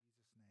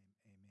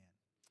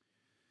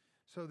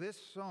So this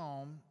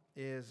psalm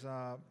is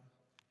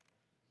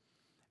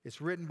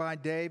it's written by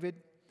David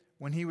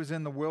when he was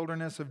in the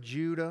wilderness of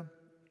Judah,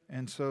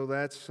 and so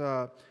that's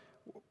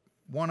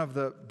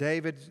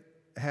David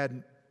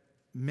had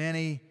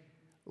many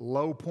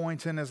low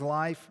points in his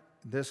life.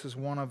 This is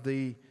one of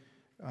the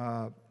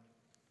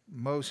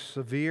most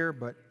severe,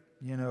 but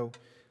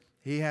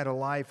he had a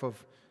life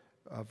of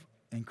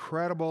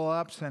incredible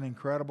ups and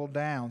incredible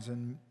downs,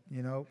 and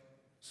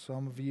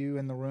some of you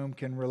in the room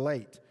can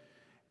relate.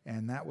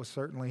 And that was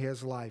certainly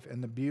his life.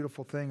 And the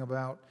beautiful thing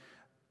about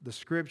the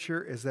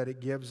Scripture is that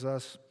it gives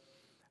us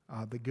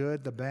the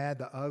good, the bad,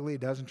 the ugly. It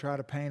doesn't try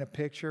to paint a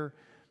picture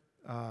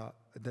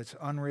that's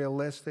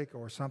unrealistic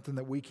or something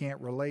that we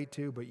can't relate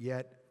to, but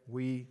yet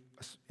we,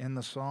 in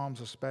the Psalms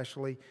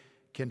especially,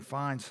 can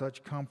find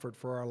such comfort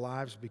for our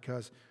lives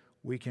because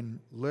we can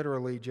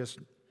literally just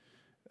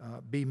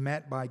be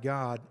met by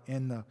God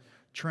in the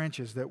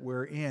trenches that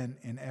we're in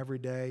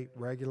everyday,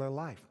 regular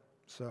life.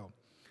 So,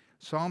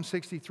 Psalm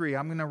 63,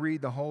 I'm going to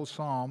read the whole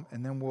psalm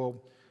and then we'll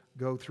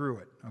go through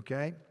it,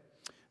 okay?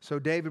 So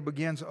David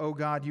begins, "O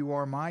God, you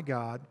are my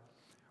God.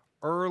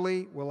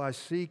 Early will I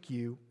seek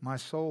you. My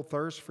soul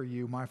thirsts for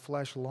you. My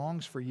flesh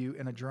longs for you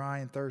in a dry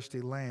and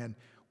thirsty land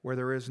where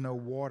there is no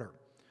water.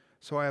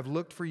 So I have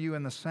looked for you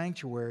in the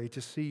sanctuary to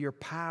see your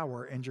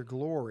power and your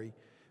glory,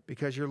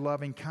 because your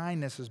loving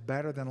kindness is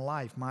better than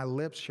life. My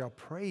lips shall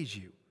praise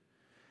you.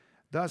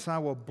 Thus I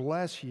will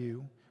bless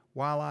you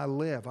while I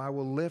live. I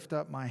will lift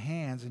up my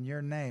hands in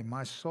your name.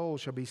 My soul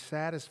shall be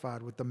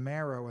satisfied with the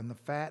marrow and the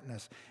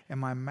fatness, and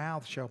my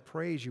mouth shall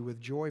praise you with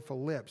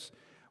joyful lips.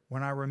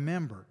 When I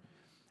remember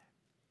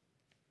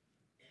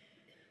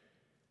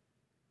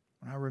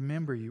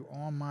you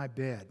on my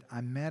bed, I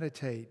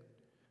meditate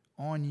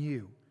on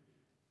you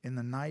in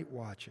the night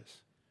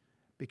watches,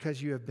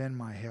 because you have been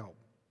my help.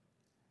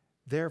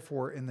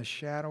 Therefore, in the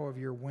shadow of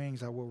your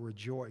wings I will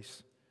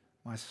rejoice.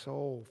 My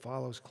soul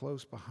follows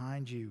close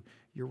behind you.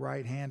 Your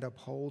right hand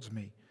upholds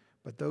me.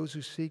 But those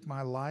who seek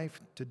my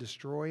life to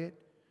destroy it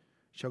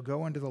shall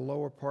go into the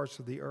lower parts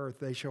of the earth.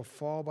 They shall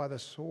fall by the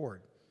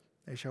sword.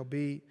 They shall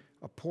be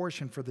a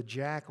portion for the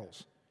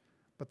jackals.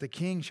 But the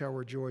king shall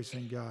rejoice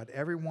in God.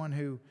 Everyone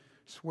who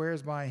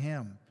swears by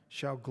him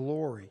shall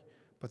glory.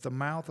 But the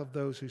mouth of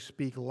those who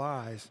speak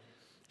lies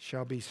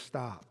shall be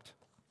stopped."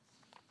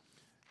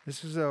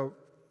 This is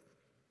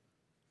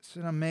It's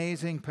an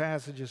amazing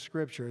passage of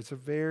Scripture. It's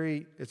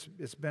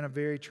been a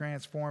very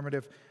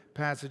transformative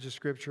passage of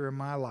Scripture in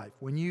my life.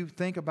 When you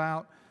think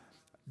about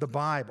the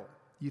Bible,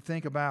 you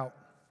think about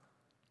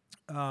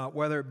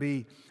whether it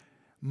be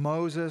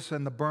Moses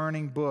and the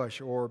burning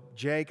bush, or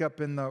Jacob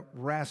and the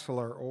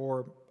wrestler,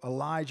 or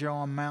Elijah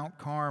on Mount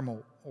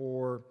Carmel,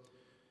 or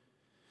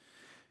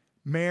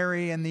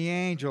Mary and the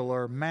angel,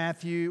 or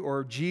Matthew,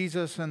 or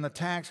Jesus and the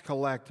tax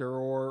collector,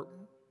 or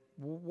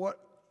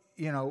what.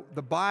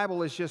 The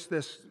Bible is just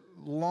this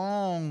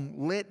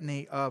long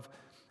litany of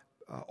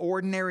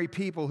ordinary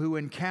people who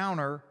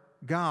encounter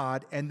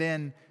God, and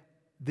then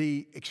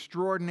the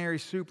extraordinary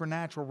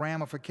supernatural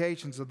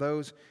ramifications of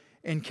those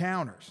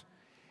encounters.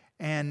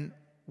 And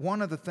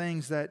one of the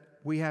things that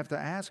we have to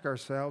ask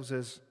ourselves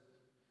is,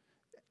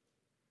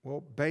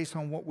 well, based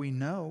on what we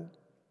know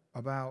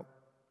about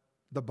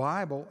the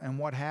Bible and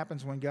what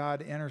happens when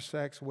God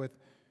intersects with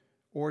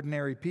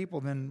ordinary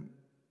people, then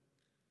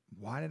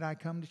why did I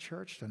come to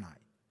church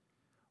tonight?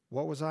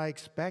 What was I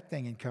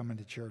expecting in coming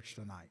to church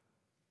tonight?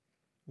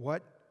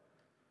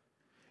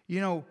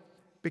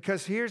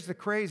 Because here's the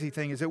crazy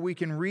thing, is that we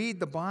can read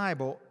the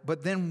Bible,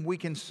 but then we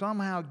can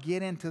somehow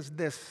get into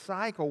this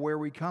cycle where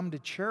we come to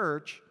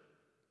church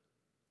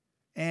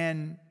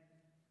and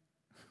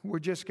we're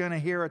just going to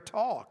hear a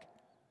talk,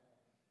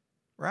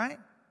 right?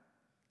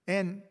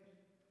 And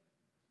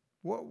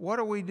what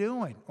are we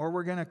doing? Or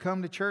we're going to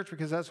come to church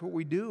because that's what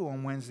we do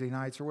on Wednesday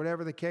nights, or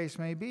whatever the case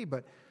may be.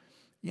 But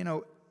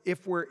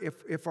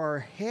if our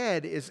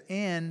head is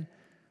in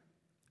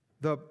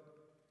the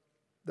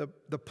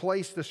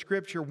place the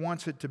Scripture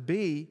wants it to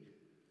be,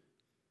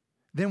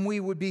 then we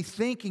would be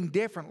thinking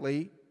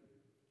differently.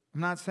 I'm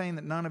not saying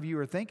that none of you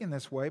are thinking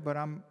this way, but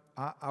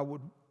I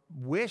would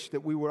wish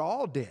that we would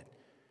all did.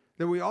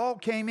 That we all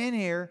came in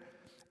here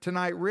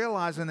tonight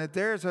realizing that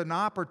there's an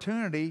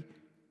opportunity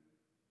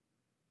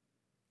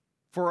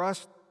for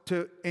us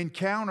to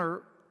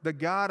encounter the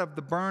God of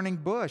the burning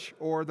bush,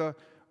 or the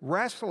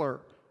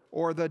wrestler,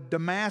 or the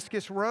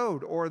Damascus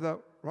road,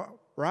 or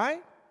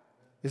right?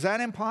 Is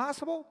that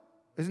impossible?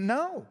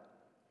 No.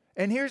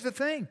 And here's the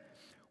thing.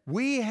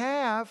 We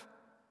have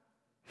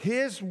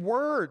His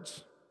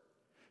words.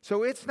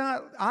 So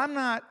I'm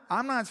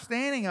not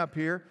standing up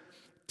here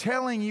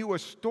telling you a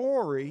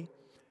story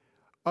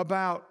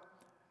about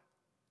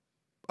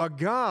a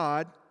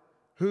God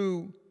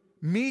who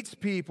meets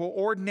people,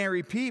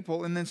 ordinary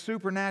people, and then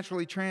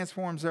supernaturally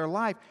transforms their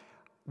life.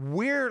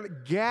 We're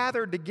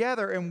gathered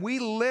together and we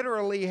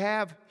literally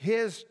have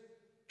His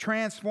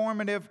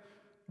transformative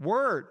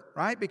word,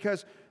 right?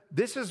 Because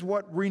this is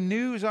what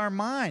renews our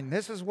mind.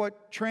 This is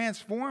what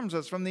transforms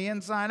us from the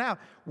inside out.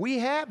 We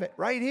have it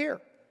right here.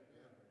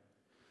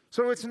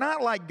 So it's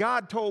not like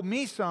God told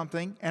me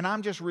something and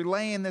I'm just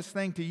relaying this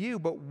thing to you,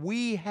 but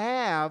we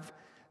have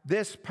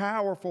this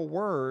powerful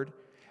word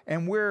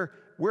and we're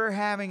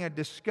having a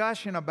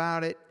discussion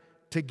about it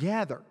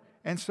together.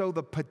 And so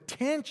the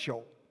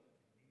potential,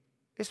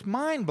 it's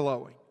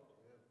mind-blowing.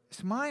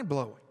 It's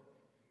mind-blowing.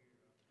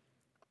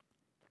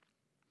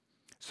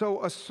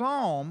 So a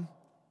psalm,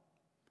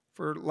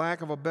 for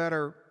lack of a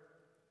better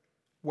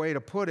way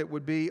to put it,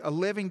 would be a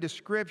living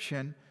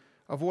description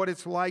of what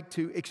it's like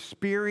to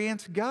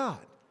experience God.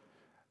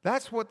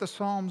 That's what the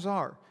Psalms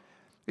are.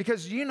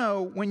 Because you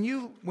know, when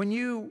you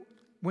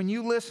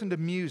listen to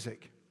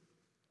music,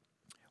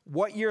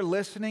 what you're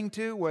listening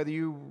to, whether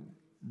you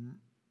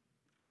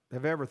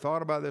have ever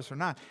thought about this or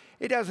not,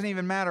 it doesn't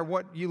even matter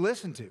what you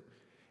listen to.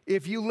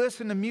 If you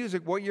listen to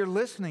music, what you're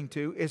listening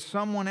to is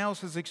someone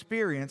else's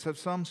experience of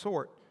some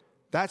sort.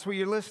 That's what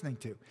you're listening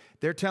to.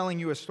 They're telling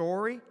you a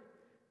story,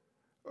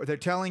 or they're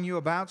telling you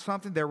about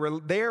something.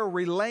 They're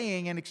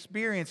relaying an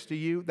experience to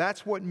you.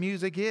 That's what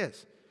music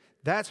is.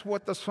 That's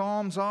what the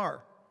Psalms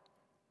are.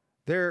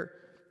 They're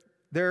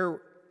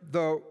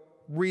the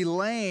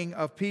relaying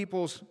of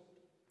people's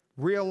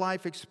real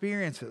life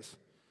experiences.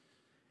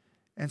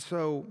 And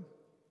so,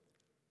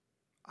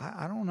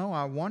 I don't know.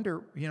 I wonder,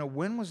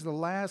 when was the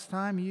last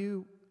time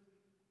you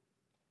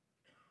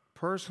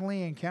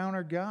personally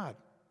encountered God?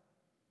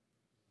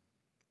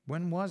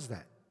 When was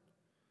that?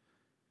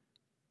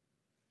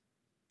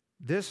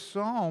 This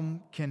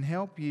psalm can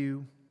help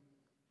you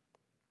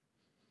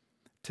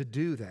to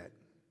do that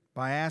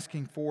by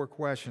asking 4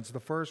 questions. The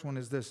first one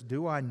is this: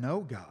 do I know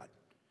God?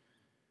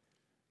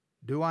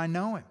 Do I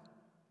know Him?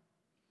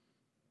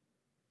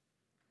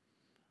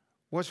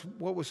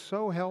 What was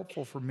so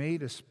helpful for me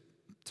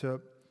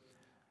to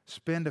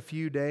spend a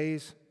few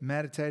days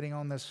meditating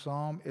on this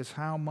psalm is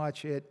how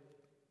much it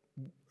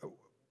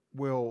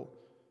will,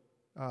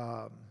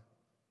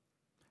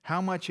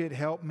 how much it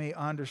helped me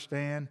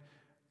understand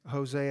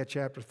Hosea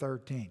chapter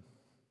 13. It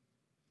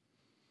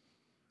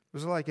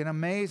was like an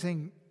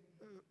amazing,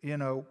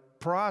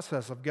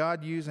 process of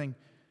God using.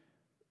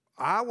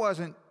 I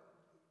wasn't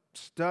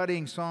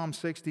studying Psalm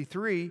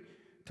 63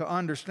 to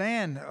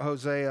understand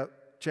Hosea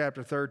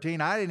chapter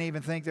 13. I didn't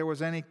even think there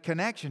was any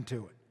connection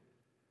to it.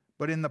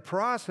 But in the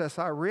process,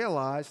 I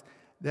realized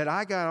that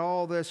I got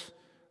all this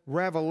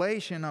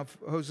revelation of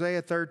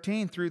Hosea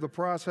 13 through the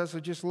process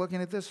of just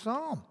looking at this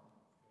psalm.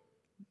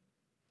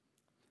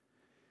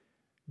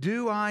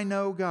 Do I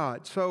know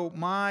God? So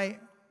my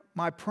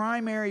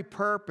primary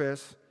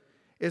purpose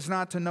is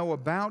not to know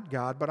about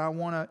God, but I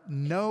want to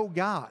know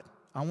God.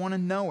 I want to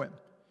know Him.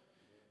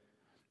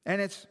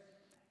 And it's,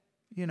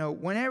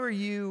 whenever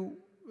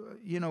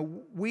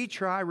we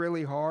try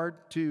really hard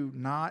to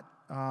not,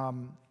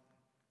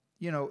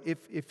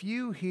 if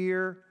you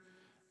hear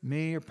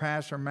me or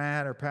Pastor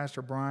Matt or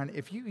Pastor Brian,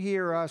 if you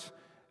hear us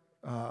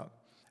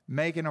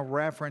making a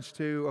reference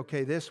to,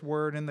 okay, this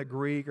word in the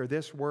Greek or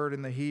this word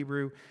in the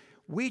Hebrew,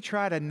 we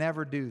try to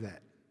never do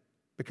that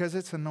because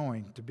it's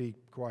annoying, to be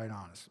quite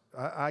honest.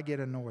 I get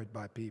annoyed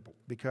by people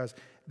because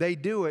they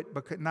do it,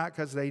 not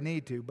because they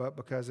need to, but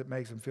because it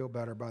makes them feel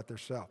better about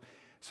themselves.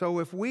 So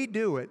if we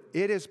do it,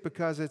 it is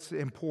because it's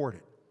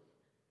important.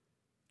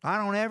 I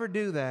don't ever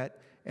do that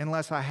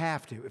unless I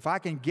have to. If I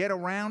can get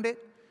around it,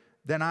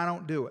 then I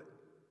don't do it.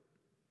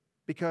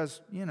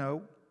 Because,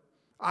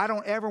 I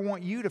don't ever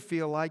want you to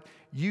feel like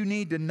you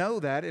need to know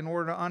that in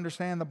order to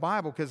understand the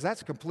Bible, because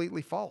that's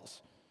completely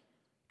false.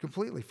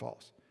 Completely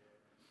false.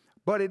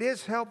 But it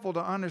is helpful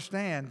to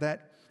understand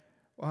that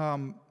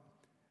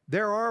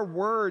there are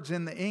words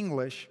in the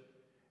English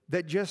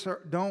that just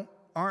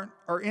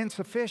are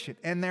insufficient.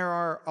 And there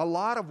are a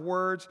lot of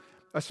words,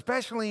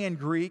 especially in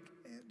Greek,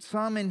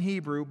 some in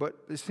Hebrew, but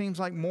it seems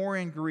like more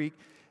in Greek,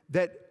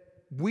 that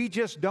we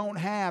just don't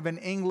have an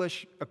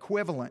English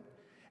equivalent.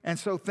 And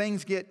so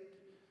things get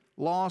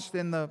lost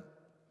in the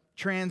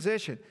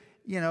transition.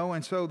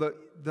 And so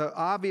the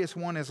obvious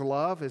one is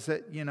love, is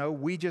that,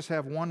 we just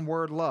have one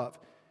word, love.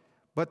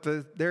 But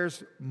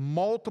there's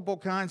multiple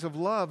kinds of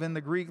love in the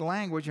Greek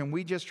language, and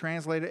we just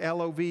translate it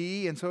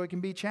L-O-V-E, and so it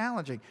can be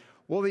challenging.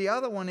 Well, the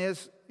other one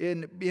is,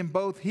 in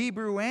both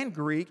Hebrew and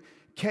Greek,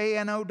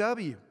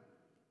 K-N-O-W.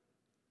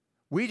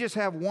 We just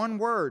have one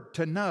word,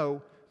 to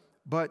know,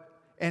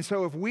 and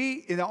so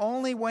the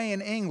only way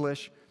in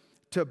English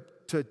to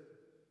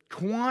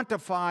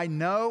quantify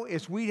know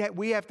is we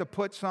have to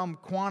put some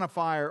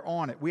quantifier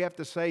on it. We have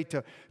to say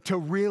to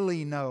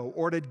really know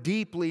or to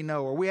deeply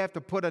know, or we have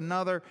to put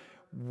another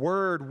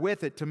word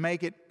with it to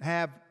make it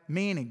have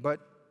meaning.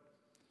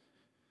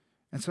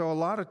 And so a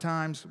lot of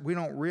times we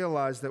don't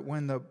realize that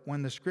when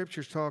the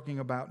Scripture's talking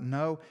about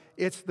know,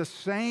 it's the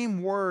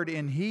same word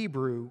in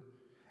Hebrew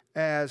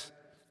as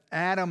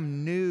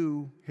Adam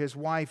knew his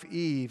wife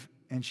Eve,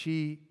 and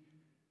she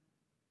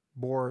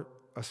bore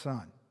a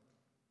son.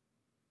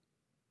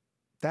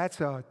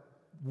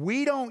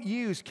 We don't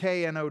use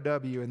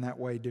K-N-O-W in that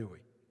way, do we?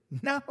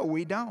 No,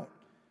 we don't.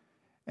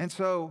 And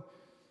so,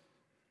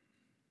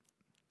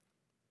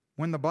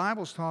 when the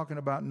Bible's talking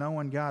about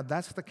knowing God,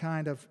 that's the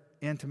kind of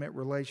intimate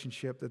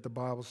relationship that the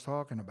Bible's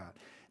talking about.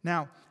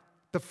 Now,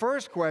 the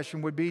first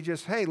question would be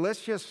just, hey,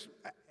 let's just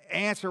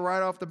answer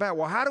right off the bat.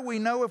 Well, how do we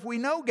know if we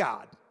know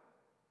God?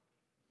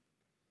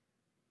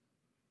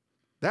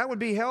 That would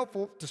be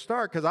helpful to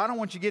start, because I don't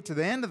want you to get to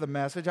the end of the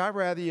message. I'd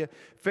rather you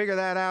figure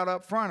that out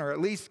up front, or at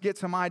least get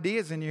some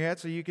ideas in your head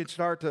so you can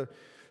start to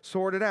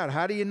sort it out.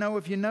 How do you know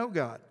if you know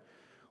God?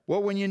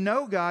 Well, when you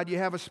know God, you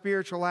have a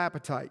spiritual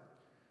appetite.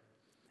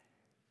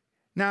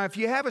 Now, if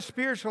you have a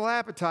spiritual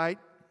appetite,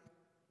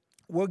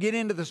 we'll get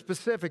into the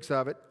specifics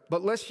of it,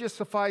 but let's just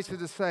suffice it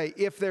to say,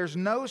 if there's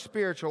no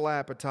spiritual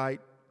appetite,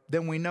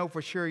 then we know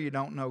for sure you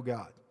don't know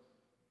God.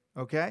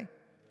 Okay?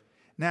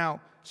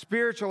 Now,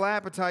 spiritual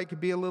appetite could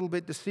be a little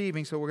bit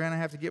deceiving, so we're going to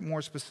have to get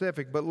more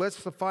specific, but let's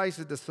suffice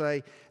it to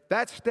say,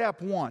 that's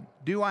step one.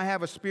 Do I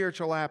have a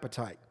spiritual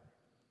appetite?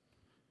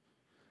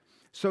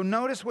 So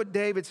notice what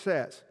David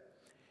says.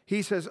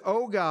 He says,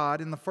 "O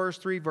God," in the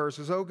first 3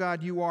 verses, "O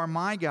God, you are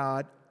my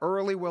God.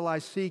 Early will I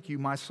seek you.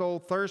 My soul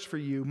thirsts for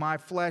you. My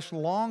flesh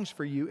longs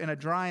for you in a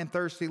dry and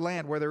thirsty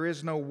land where there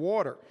is no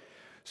water.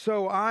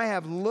 So I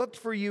have looked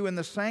for you in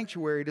the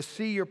sanctuary to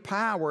see your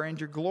power and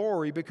your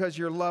glory, because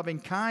your loving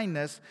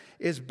kindness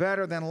is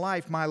better than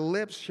life. My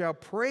lips shall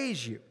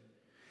praise you."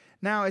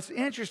 Now, it's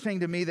interesting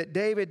to me that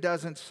David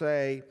doesn't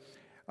say,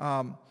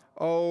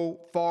 "Oh,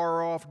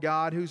 far off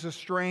God who's a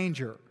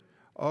stranger.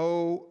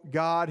 Oh,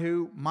 God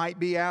who might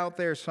be out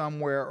there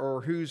somewhere,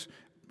 or who's,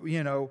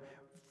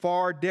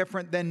 far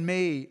different than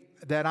me,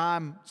 that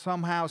I'm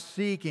somehow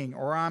seeking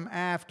or I'm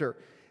after."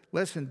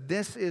 Listen,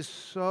 this is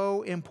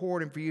so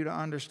important for you to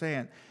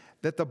understand,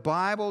 that the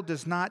Bible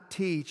does not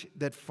teach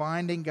that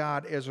finding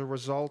God is a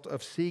result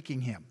of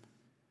seeking Him.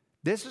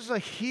 This is a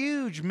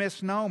huge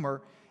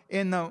misnomer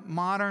in the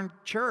modern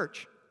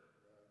church.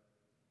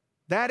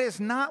 That is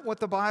not what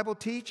the Bible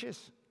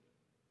teaches.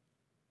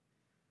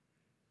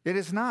 It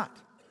is not.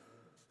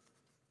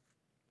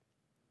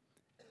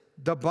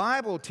 The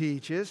Bible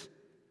teaches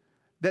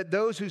that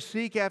those who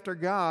seek after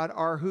God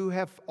are who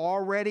have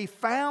already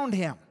found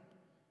Him.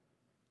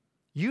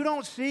 You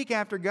don't seek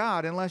after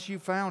God unless you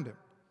found Him.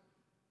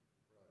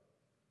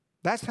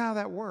 That's how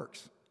that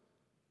works.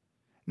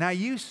 Now,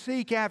 you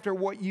seek after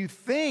what you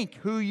think,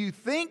 who you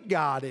think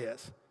God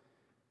is.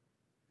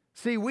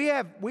 See, we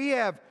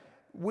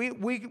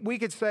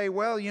could say,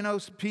 well,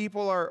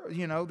 people are,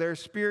 they're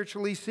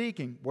spiritually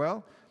seeking.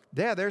 Well,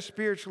 yeah, they're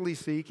spiritually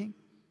seeking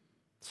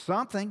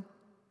something.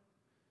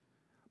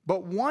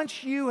 But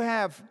once you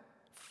have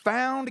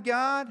found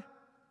God,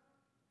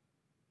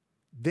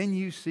 then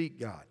you seek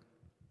God.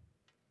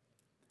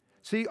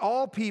 See,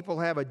 all people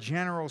have a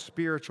general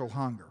spiritual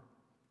hunger.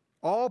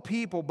 All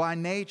people by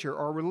nature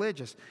are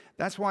religious.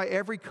 That's why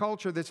every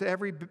culture that's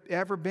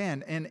ever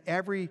been in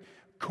every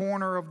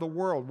corner of the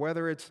world,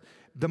 whether it's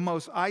the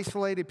most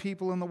isolated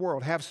people in the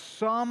world, have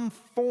some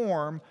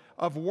form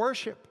of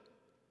worship,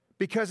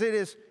 because it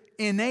is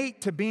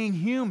innate to being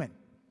human.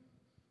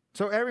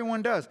 So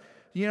everyone does.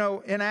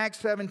 In Acts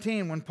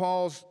 17, when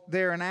Paul's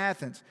there in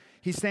Athens,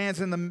 he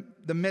stands in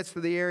the midst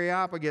of the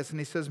Areopagus and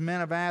he says,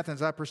 "Men of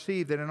Athens, I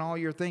perceive that in all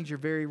your things you're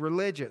very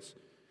religious.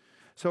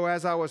 So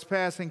as I was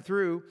passing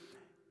through,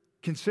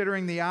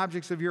 considering the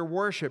objects of your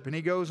worship," and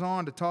he goes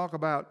on to talk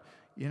about,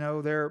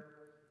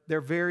 their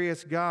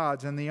various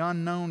gods and the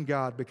unknown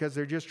God, because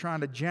they're just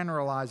trying to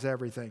generalize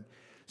everything.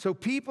 So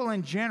people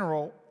in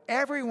general,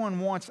 everyone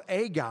wants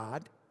a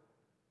God.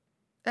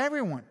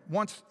 Everyone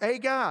wants a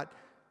God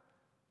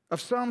of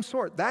some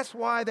sort. That's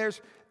why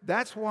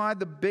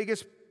the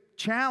biggest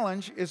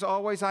challenge is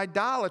always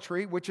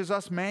idolatry, which is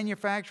us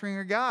manufacturing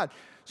a God.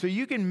 So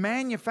you can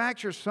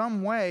manufacture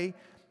some way,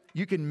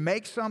 you can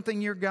make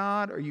something your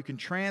God, or you can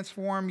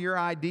transform your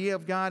idea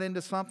of God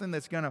into something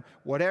that's going to,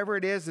 whatever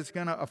it is, that's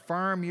going to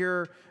affirm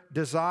your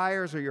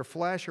desires or your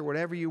flesh or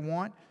whatever you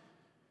want.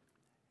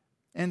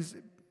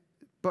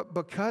 But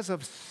because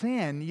of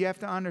sin, you have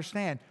to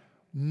understand,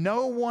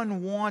 no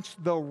one wants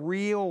the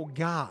real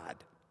God.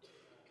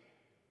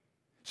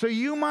 So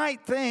you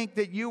might think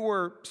that you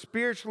were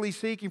spiritually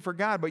seeking for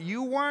God, but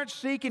you weren't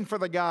seeking for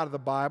the God of the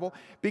Bible,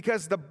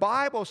 because the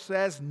Bible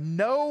says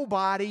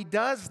nobody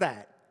does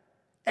that.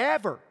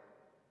 Ever.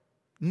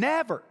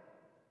 Never.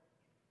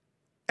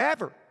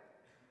 Ever.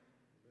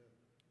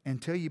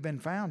 Until you've been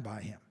found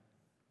by Him.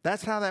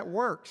 That's how that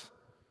works.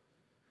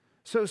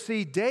 So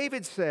see,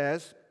 David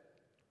says,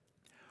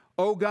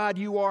 "Oh God,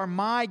 you are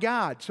my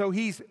God." So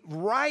he's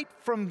right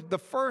from the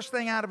first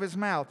thing out of his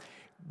mouth.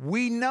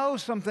 We know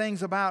some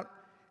things about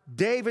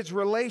David's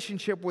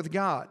relationship with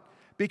God,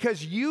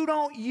 because you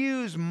don't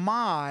use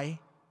 "my"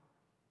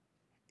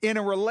 in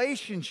a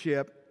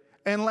relationship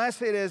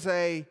unless it is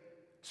a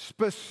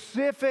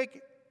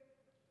specific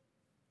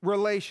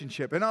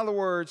relationship. In other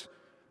words,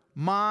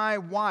 my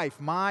wife,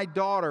 my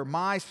daughter,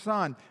 my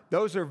son,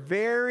 those are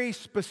very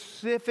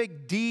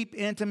specific, deep,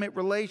 intimate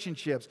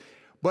relationships.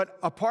 But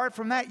apart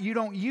from that, you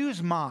don't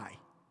use "my."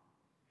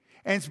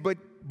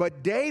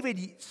 But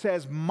David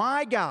says,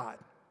 "My God."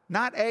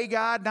 Not a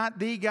God, not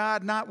the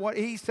God, not what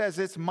he says.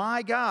 It's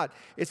my God.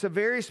 It's a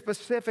very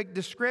specific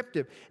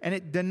descriptive, and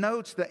it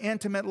denotes the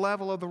intimate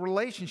level of the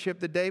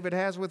relationship that David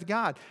has with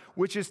God,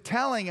 which is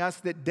telling us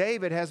that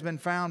David has been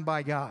found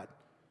by God.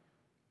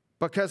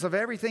 Because of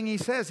everything he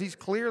says, he's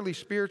clearly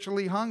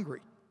spiritually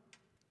hungry.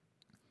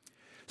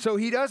 So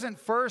he doesn't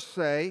first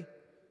say,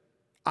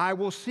 I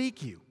will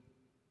seek you.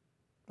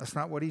 That's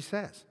not what he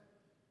says.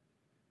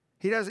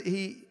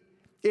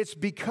 It's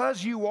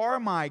because you are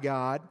my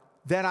God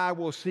that I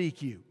will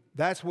seek you.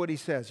 That's what he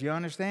says. You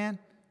understand?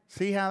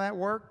 See how that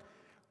worked?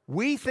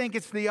 We think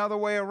it's the other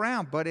way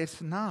around, but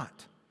it's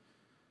not.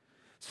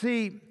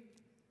 See,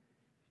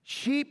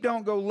 sheep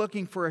don't go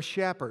looking for a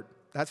shepherd.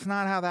 That's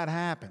not how that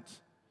happens.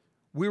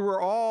 We were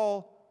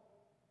all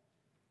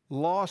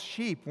lost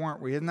sheep,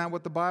 weren't we? Isn't that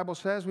what the Bible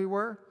says we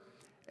were?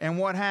 And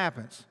what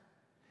happens?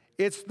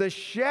 It's the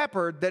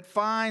shepherd that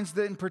finds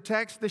and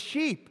protects the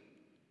sheep.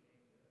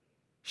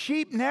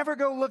 Sheep never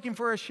go looking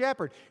for a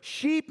shepherd.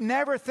 Sheep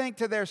never think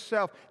to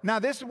themselves. Now,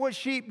 this is what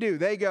sheep do.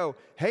 They go,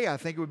 hey, I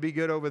think it would be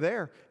good over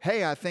there.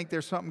 Hey, I think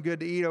there's something good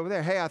to eat over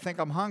there. Hey, I think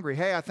I'm hungry.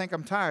 Hey, I think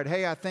I'm tired.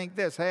 Hey, I think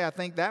this. Hey, I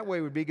think that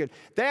way would be good.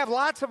 They have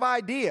lots of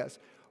ideas.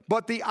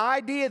 But the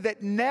idea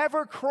that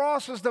never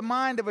crosses the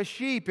mind of a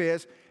sheep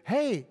is,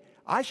 hey,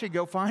 I should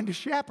go find a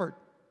shepherd.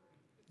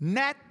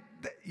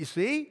 You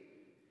see?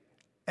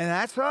 And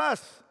that's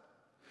us.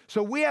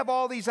 So we have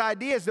all these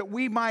ideas that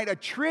we might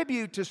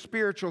attribute to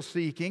spiritual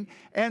seeking,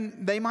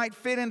 and they might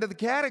fit into the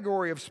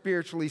category of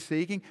spiritually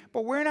seeking,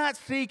 but we're not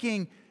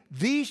seeking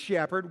the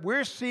shepherd.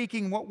 We're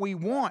seeking what we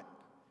want.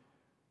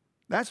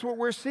 That's what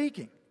we're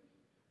seeking.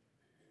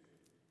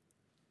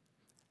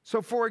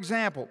 So, for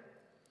example,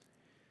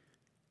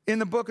 in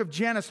the book of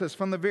Genesis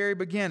from the very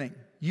beginning,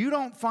 you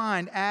don't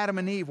find Adam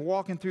and Eve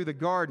walking through the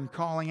garden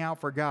calling out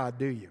for God,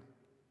 do you?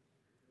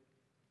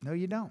 No,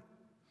 you don't.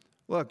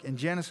 Look, in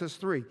Genesis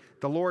 3,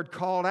 the Lord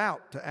called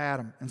out to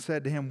Adam and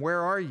said to him,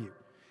 where are you?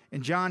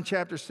 In John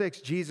chapter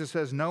 6, Jesus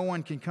says, no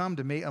one can come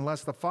to me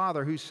unless the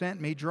Father who sent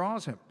me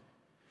draws him.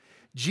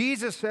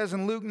 Jesus says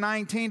in Luke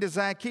 19 to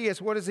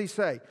Zacchaeus, what does he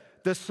say?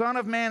 The Son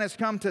of Man has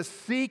come to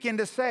seek and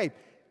to save.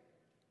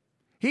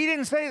 He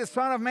didn't say the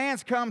Son of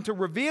Man's come to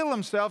reveal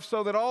himself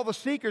so that all the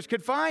seekers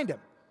could find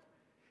him.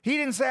 He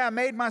didn't say I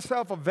made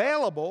myself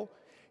available.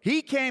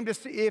 He came to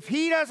see. If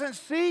he doesn't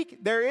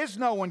seek, there is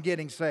no one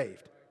getting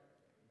saved.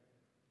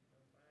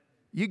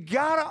 You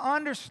got to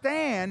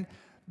understand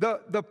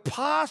the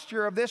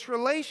posture of this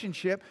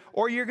relationship,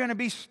 or you're going to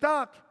be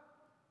stuck.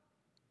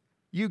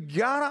 You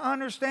got to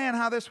understand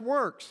how this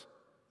works.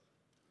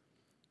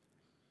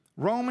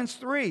 Romans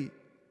 3,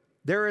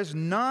 there is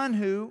none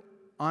who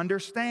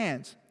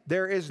understands.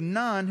 There is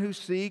none who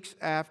seeks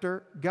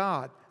after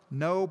God.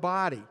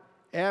 Nobody,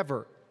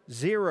 ever,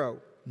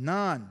 zero,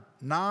 none,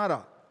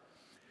 nada.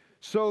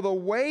 So the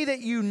way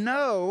that you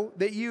know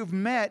that you've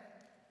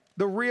met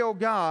the real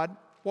God,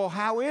 well,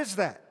 how is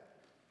that?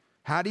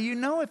 How do you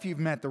know if you've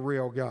met the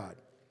real God?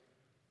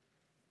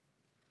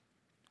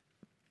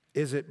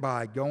 Is it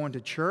by going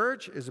to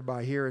church? Is it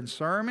by hearing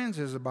sermons?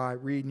 Is it by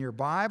reading your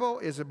Bible?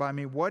 Is it by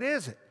me? What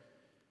is it?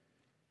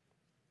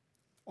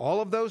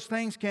 All of those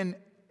things can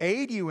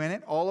aid you in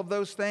it. All of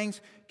those things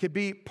could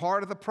be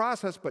part of the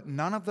process, but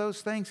none of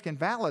those things can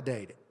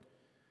validate it.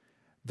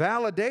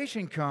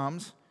 Validation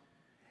comes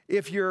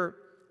if you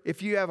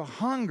have a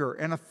hunger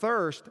and a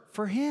thirst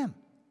for Him.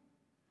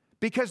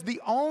 Because the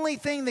only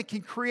thing that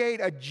can create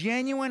a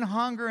genuine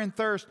hunger and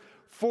thirst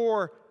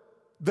for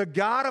the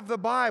God of the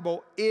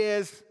Bible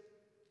is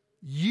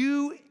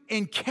you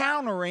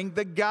encountering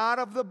the God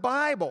of the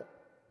Bible.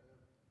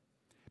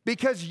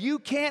 Because you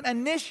can't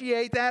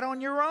initiate that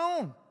on your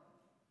own.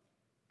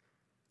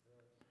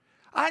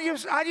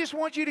 I just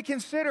want you to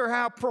consider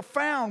how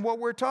profound what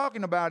we're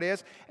talking about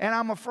is, and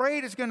I'm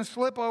afraid it's going to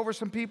slip over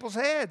some people's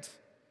heads.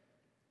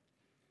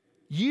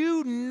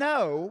 You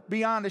know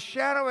beyond a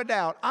shadow of a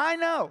doubt, I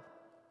know,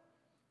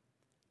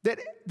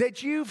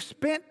 that you've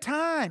spent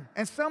time,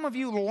 and some of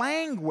you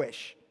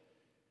languish,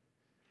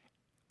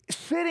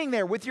 sitting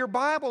there with your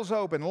Bibles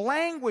open,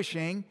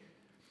 languishing,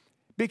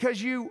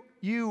 because you're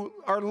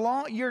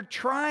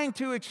trying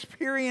to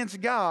experience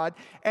God,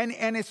 and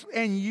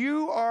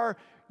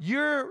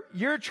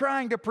you're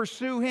trying to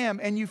pursue Him,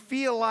 and you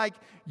feel like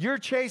you're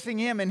chasing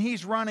Him and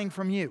He's running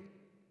from you.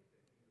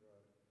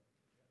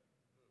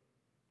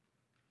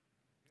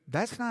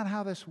 That's not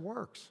how this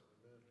works.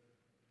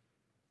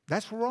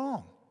 That's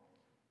wrong.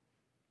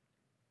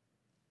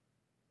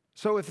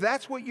 So if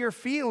that's what you're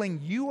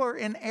feeling, you are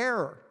in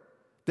error.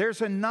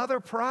 There's another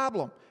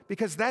problem,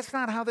 because that's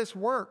not how this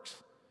works.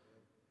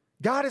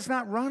 God is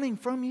not running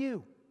from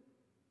you.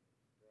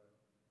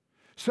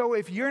 So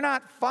if you're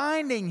not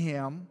finding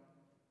Him,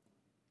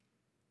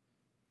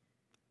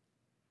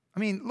 I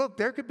mean, look,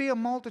 there could be a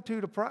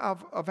multitude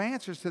of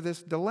answers to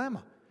this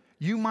dilemma.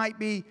 You might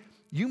be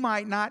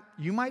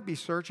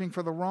searching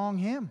for the wrong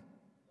Him.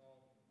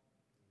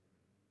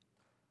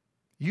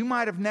 You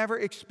might have never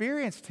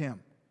experienced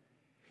Him.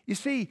 You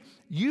see,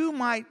 you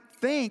might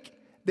think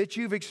that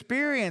you've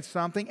experienced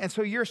something, and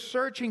so you're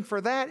searching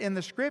for that in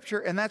the Scripture,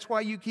 and that's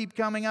why you keep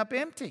coming up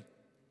empty.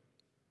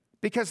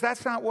 Because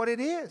that's not what it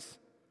is.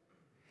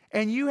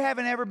 And you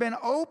haven't ever been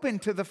open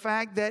to the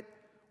fact that,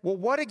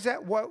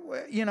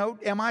 well,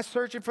 am I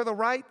searching for the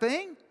right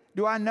thing?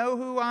 Do I know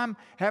who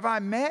have I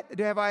met?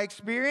 Have I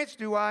experienced?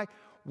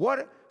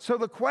 So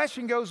the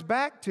question goes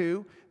back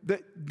to,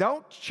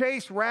 don't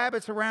chase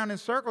rabbits around in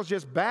circles.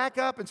 Just back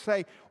up and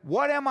say,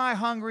 what am I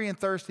hungry and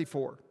thirsty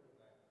for?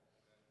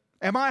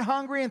 Am I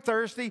hungry and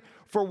thirsty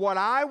for what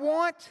I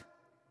want?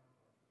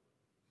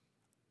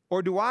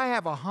 Or do I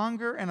have a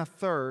hunger and a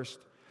thirst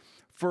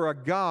for a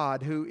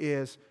God who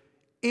is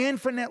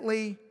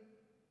infinitely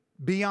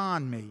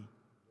beyond me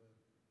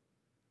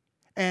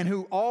and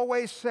who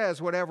always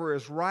says whatever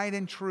is right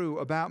and true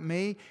about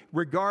me,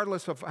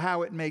 regardless of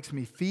how it makes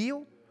me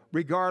feel,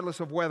 regardless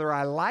of whether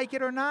I like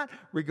it or not,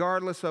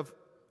 regardless of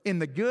in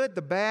the good,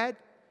 the bad?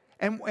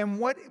 And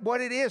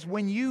what it is,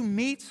 when you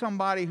meet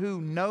somebody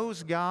who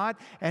knows God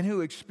and who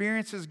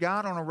experiences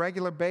God on a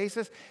regular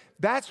basis,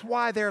 that's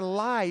why their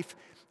life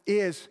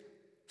is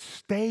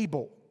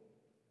stable.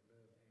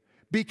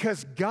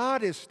 Because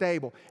God is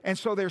stable. And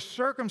so their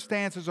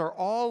circumstances are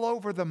all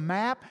over the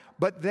map,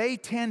 but they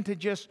tend to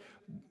just,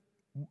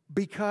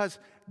 because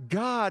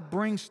God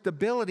brings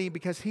stability,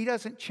 because He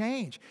doesn't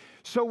change.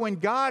 So when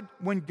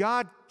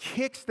God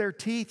kicks their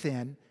teeth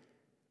in,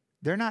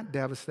 they're not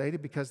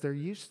devastated because they're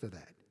used to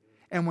that.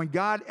 And when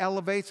God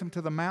elevates them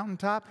to the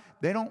mountaintop,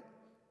 they don't,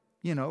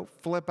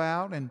 flip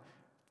out and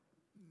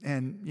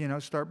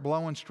start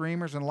blowing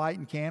streamers and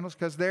lighting candles,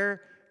 because they're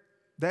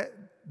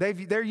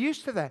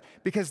used to that,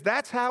 because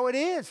that's how it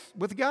is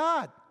with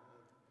God.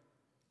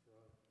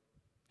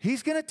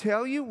 He's going to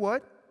tell you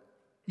what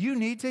you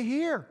need to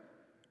hear.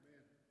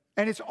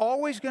 And it's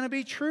always going to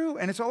be true,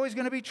 and it's always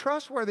going to be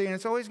trustworthy, and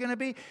it's always going to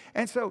be,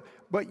 and so,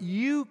 but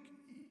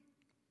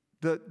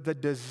the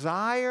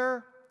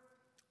desire,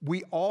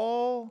 we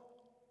all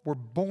were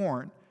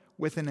born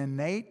with an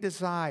innate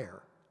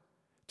desire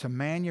to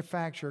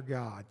manufacture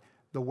God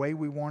the way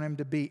we want Him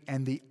to be.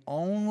 And the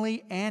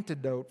only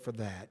antidote for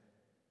that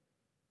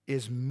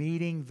is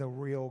meeting the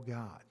real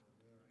God.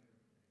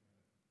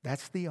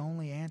 That's the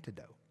only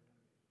antidote.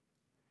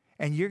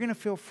 And you're going to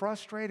feel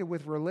frustrated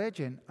with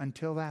religion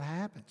until that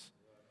happens.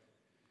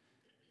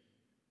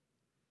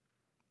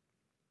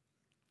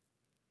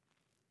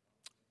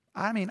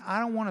 I mean, I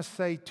don't want to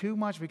say too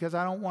much because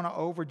I don't want to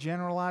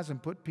overgeneralize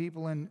and put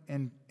people in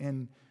I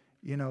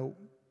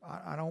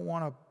don't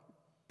want to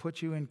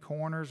put you in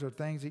corners or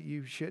things that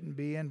you shouldn't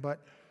be in, but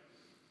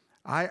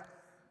I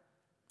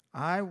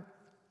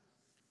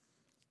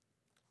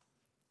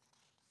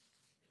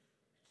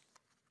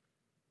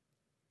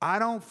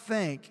don't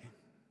think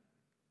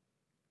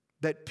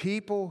that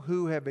people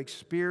who have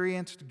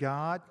experienced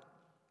God,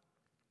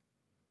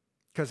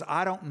 because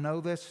I don't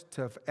know this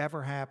to have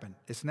ever happened.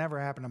 It's never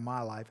happened in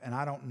my life, and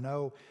I don't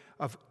know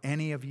of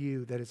any of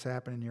you that it's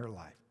happened in your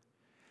life.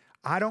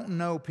 I don't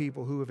know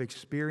people who have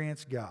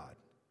experienced God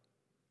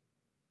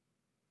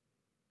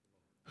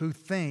who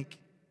think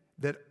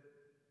that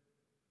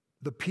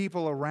the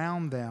people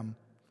around them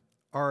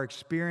are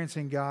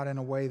experiencing God in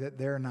a way that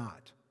they're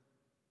not.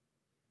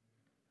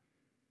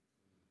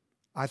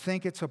 I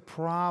think it's a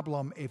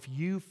problem if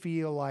you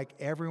feel like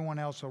everyone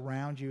else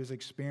around you is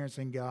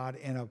experiencing God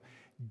in a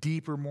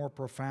deeper, more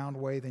profound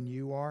way than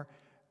you are.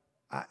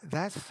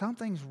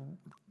 Something's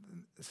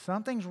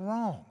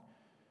wrong.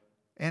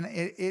 And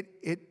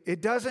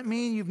it doesn't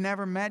mean you've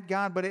never met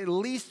God, but it at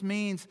least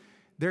means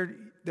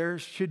there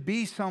should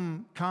be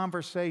some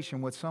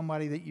conversation with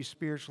somebody that you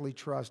spiritually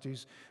trust,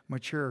 who's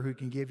mature, who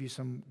can give you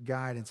some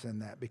guidance in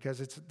that, because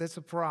that's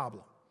a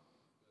problem.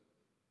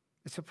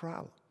 It's a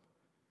problem.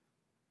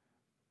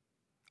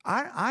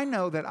 I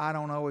know that I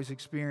don't always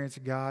experience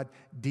God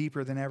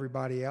deeper than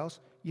everybody else.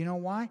 You know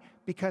why?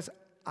 Because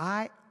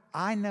I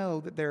know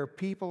that there are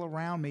people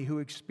around me who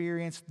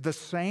experience the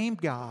same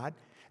God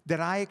that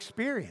I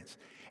experience.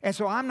 And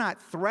so I'm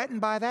not threatened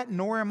by that,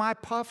 nor am I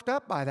puffed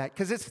up by that,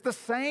 because it's the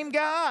same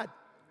God.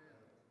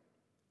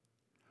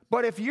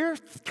 But if you're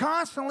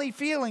constantly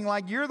feeling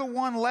like you're the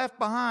one left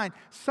behind,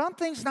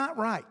 something's not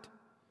right.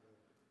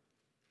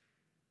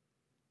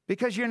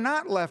 Because you're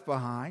not left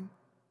behind.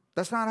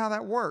 That's not how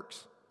that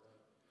works.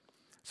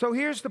 So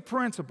here's the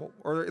principle,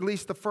 or at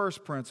least the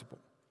first principle,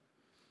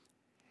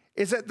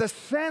 is that the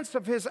sense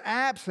of His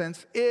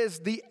absence is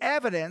the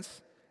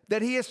evidence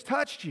that He has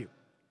touched you.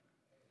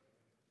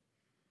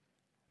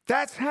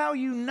 That's how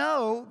you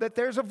know that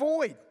there's a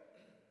void.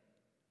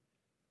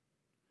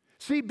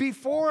 See,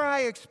 before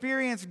I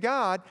experienced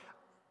God,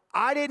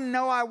 I didn't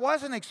know I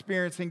wasn't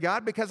experiencing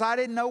God because I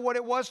didn't know what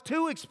it was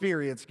to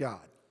experience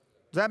God.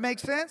 Does that make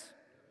sense?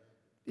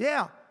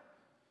 Yeah.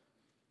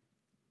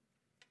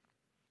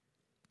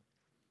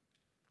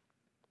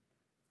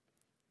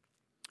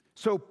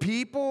 So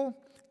people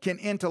can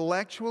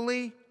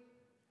intellectually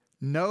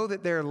know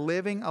that they're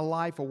living a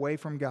life away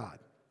from God.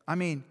 I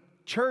mean,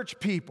 church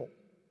people,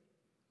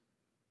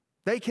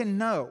 they can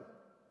know.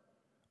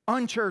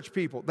 Unchurched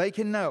people, they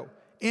can know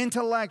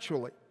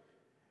intellectually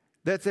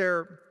that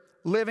they're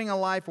living a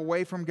life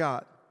away from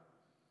God,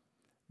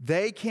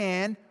 they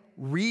can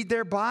read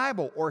their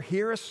Bible or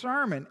hear a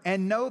sermon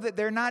and know that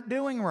they're not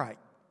doing right.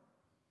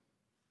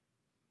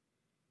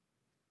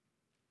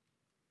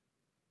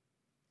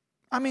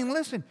 I mean,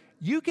 listen,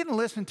 you can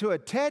listen to a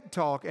TED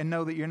Talk and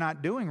know that you're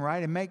not doing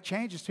right and make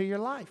changes to your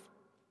life.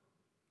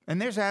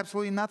 And there's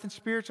absolutely nothing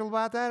spiritual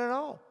about that at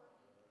all.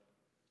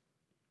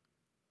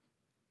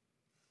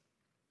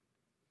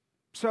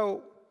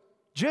 So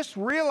just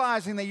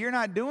realizing that you're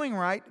not doing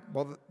right,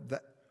 well,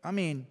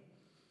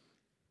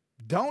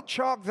 don't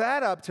chalk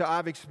that up to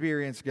I've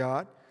experienced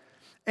God.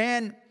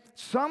 And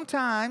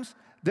sometimes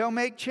they'll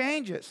make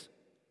changes,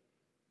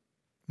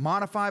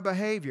 modify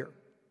behavior.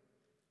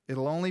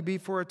 It'll only be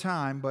for a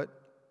time, but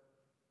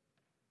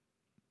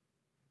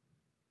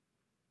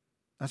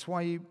that's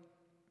why you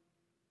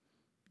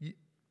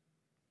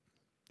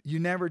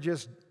never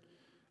just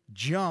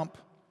jump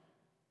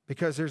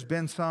because there's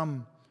been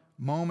some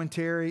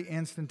momentary,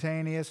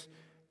 instantaneous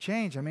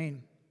change. I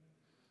mean,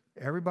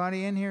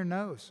 everybody in here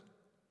knows.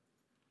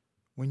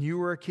 When you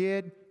were a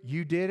kid,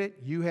 you did it.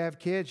 You have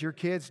kids. Your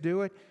kids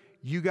do it.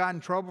 You got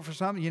in trouble for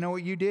something. You know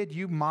what you did?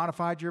 You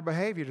modified your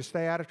behavior to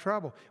stay out of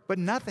trouble. But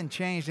nothing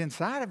changed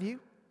inside of you.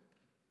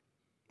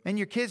 And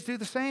your kids do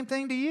the same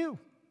thing to you.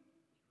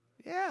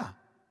 Yeah.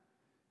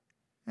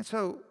 And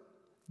so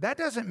that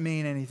doesn't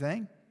mean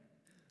anything.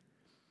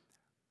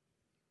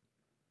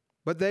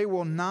 But they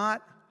will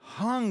not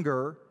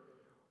hunger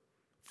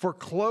for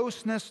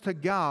closeness to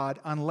God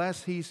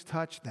unless He's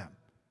touched them.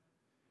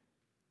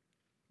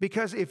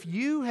 Because if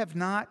you've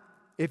not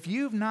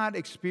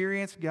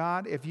experienced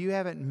God, if you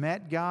haven't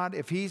met God,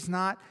 if He's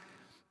not,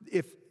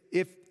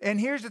 and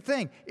here's the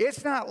thing,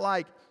 it's not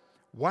like,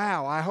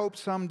 wow, I hope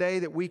someday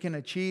that we can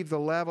achieve the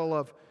level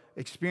of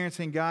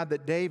experiencing God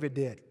that David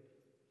did.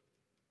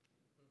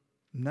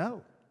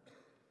 No.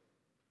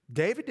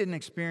 David didn't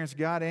experience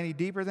God any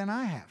deeper than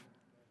I have,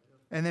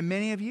 and than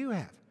many of you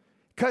have.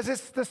 Because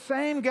it's the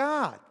same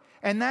God,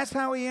 and that's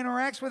how He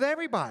interacts with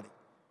everybody.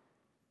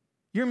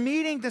 You're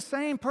meeting the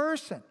same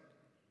person.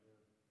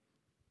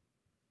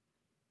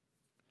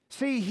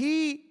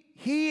 See,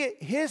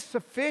 His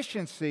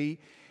sufficiency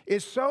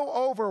is so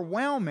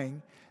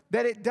overwhelming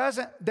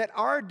that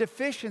our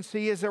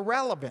deficiency is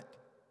irrelevant.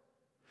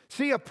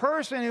 See, a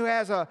person who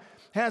has a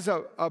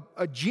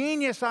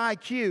genius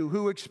IQ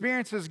who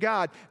experiences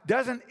God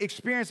doesn't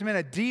experience Him in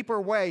a deeper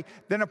way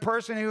than a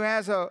person who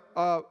has a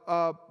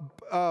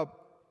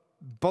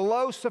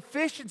below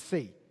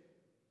sufficiency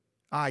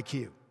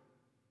IQ.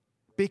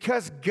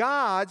 Because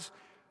God's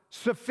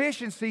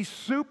sufficiency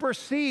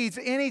supersedes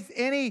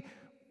any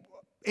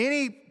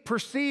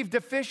perceived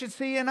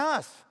deficiency in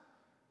us.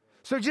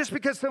 So just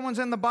because someone's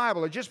in the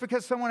Bible, or just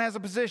because someone has a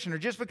position, or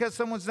just because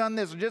someone's done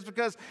this, or just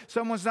because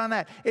someone's done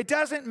that, it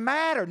doesn't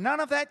matter. None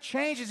of that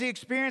changes the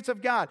experience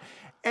of God.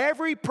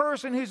 Every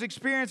person who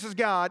experiences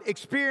God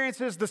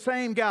experiences the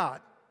same God.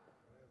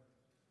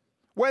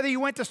 Whether you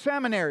went to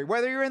seminary,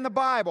 whether you're in the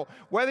Bible,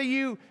 whether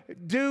you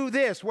do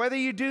this, whether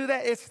you do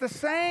that, it's the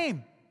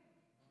same.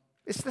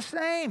 It's the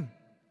same.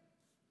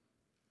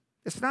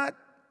 It's not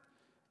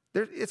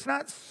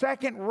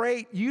second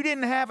rate. You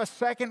didn't have a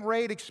second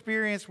rate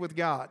experience with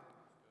God.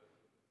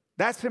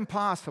 That's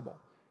impossible.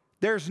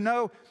 That's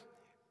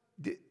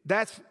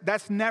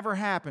never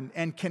happened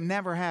and can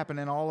never happen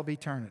in all of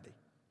eternity.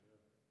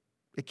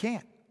 It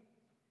can't.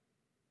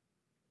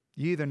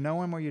 You either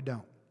know Him or you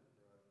don't.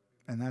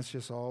 And that's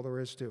just all there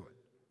is to it.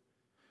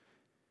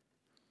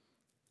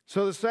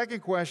 So the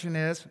second question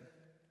is,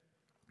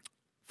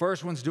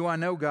 first one's, do I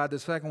know God? The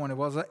second one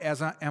was,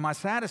 am I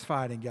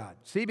satisfied in God?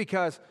 See,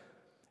 because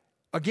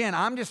again,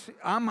 I'm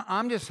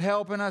just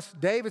helping us.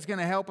 David's going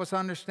to help us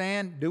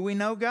understand, do we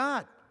know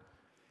God?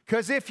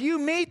 Because if you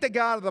meet the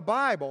God of the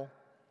Bible,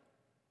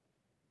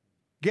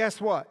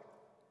 guess what?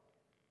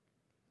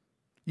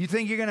 You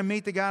think you're going to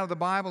meet the God of the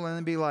Bible and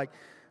then be like,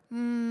 I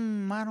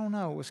don't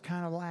know, it was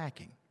kind of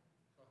lacking.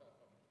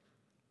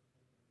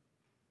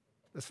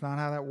 That's not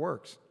how that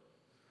works.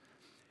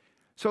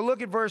 So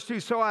look at verse 2.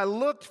 So I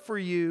looked for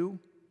you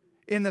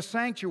in the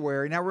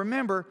sanctuary. Now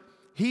remember,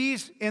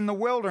 he's in the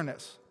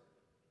wilderness.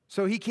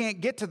 So he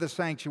can't get to the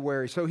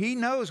sanctuary. So he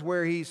knows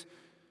where he's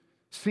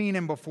seen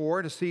Him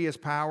before to see His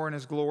power and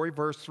His glory.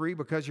 Verse 3,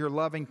 because your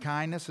loving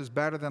kindness is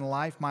better than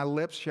life, my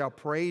lips shall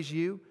praise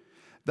you.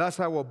 Thus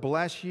I will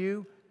bless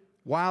you.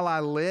 While I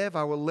live,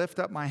 I will lift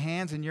up my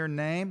hands in your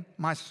name.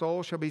 My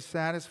soul shall be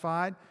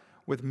satisfied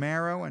with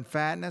marrow and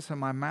fatness, and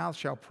my mouth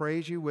shall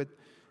praise you with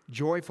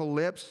joyful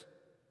lips.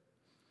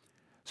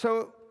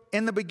 So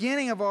in the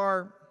beginning of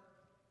our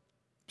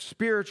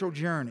spiritual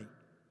journey,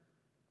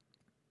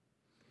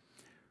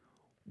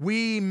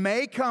 we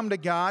may come to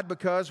God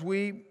because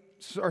we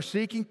are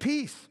seeking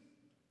peace.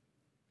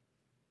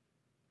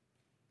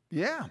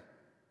 Yeah.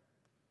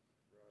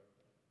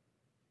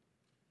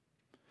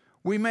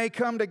 We may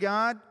come to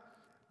God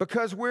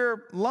because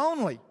we're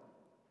lonely.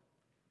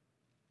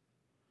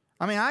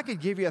 I mean, I could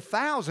give you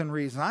 1,000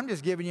 reasons. I'm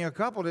just giving you a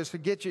couple just to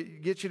get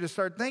you to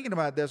start thinking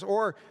about this.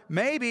 Or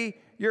maybe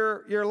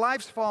your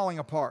life's falling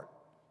apart.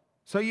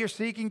 So you're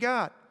seeking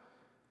God.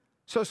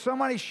 So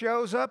somebody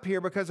shows up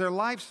here because their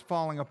life's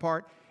falling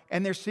apart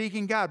and they're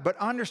seeking God. But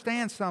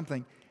understand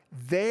something.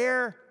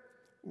 They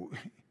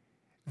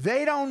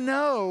don't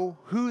know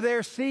who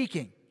they're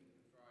seeking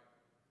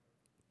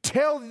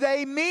till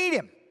they meet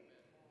Him.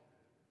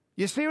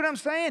 You see what I'm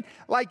saying?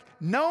 Like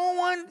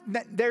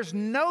there's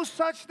no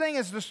such thing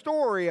as the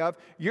story of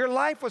your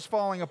life was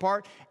falling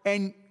apart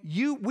and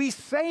we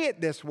say it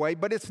this way,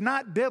 but it's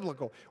not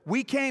biblical.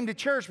 We came to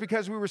church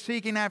because we were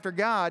seeking after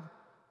God.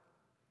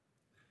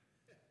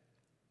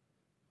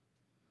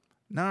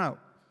 No.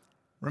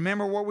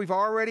 Remember what we've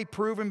already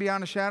proven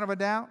beyond a shadow of a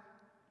doubt?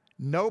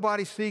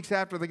 Nobody seeks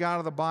after the God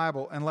of the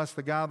Bible unless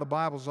the God of the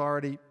Bible's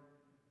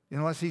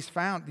unless He's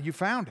found, you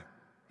found Him.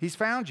 He's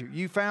found you.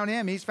 You found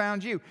Him. He's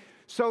found you.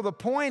 So the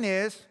point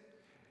is,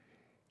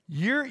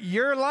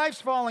 your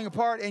life's falling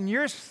apart and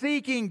you're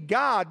seeking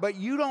God, but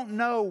you don't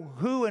know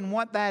who and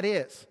what that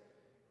is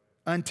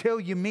until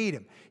you meet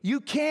Him. You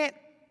can't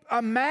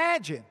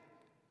imagine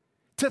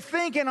to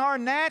think in our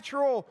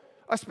natural,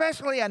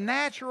 especially a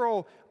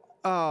natural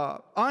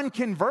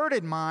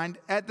unconverted mind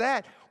at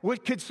that,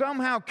 which could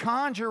somehow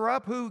conjure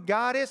up who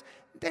God is.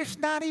 There's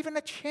not even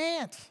a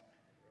chance.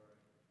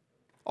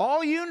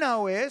 All you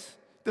know is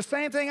the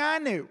same thing I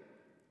knew.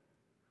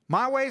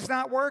 My way's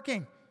not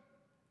working.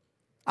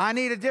 I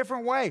need a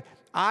different way.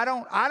 I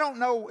don't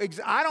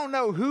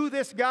know who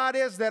this God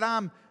is that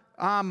I'm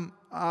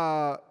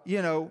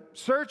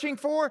searching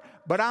for,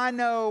 but I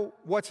know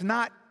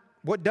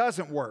what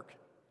doesn't work.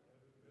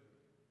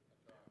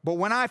 But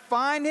when I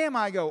find Him,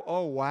 I go,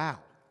 oh, wow.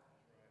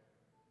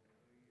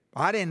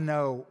 I didn't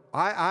know.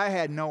 I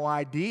had no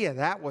idea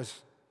that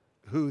was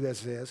who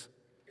this is.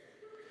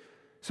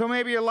 So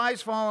maybe your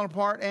life's falling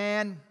apart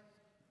and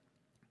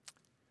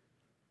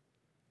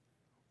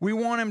we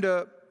want Him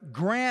to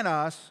grant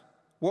us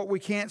what we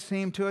can't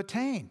seem to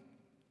attain.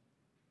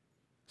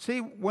 See,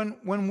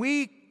 when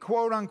we,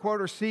 quote unquote,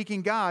 are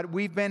seeking God,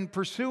 we've been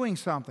pursuing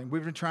something.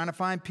 We've been trying to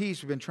find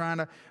peace. We've been trying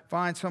to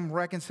find some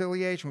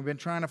reconciliation. We've been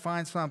trying to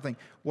find something,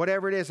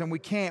 whatever it is, and we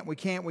can't.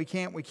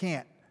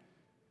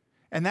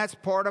 And that's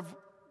part of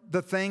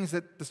the things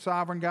that the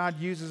sovereign God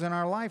uses in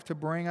our life to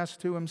bring us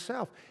to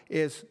Himself,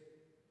 is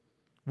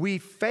we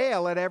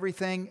fail at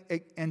everything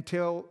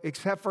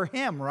except for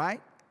Him,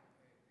 right?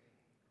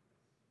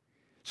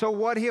 So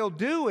what He'll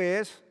do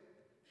is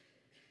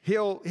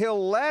He'll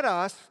let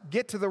us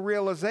get to the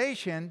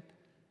realization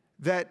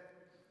that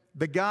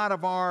the God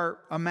of our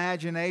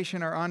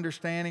imagination or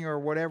understanding or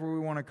whatever we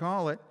want to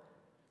call it,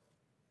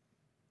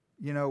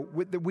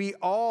 we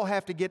all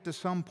have to get to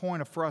some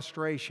point of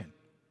frustration.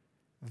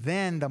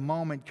 Then the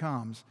moment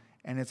comes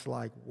and it's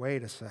like,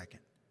 wait a second.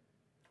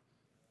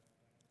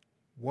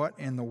 What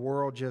in the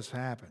world just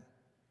happened?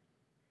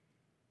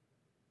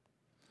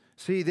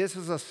 See, this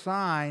is a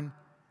sign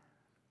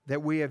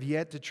that we have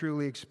yet to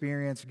truly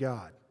experience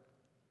God.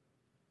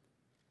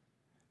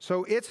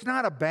 So it's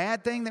not a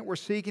bad thing that we're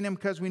seeking Him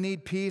because we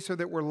need peace or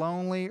that we're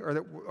lonely or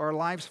that our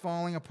life's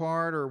falling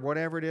apart or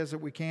whatever it is that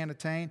we can't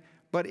attain.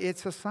 But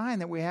it's a sign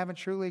that we haven't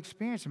truly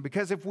experienced Him.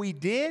 Because if we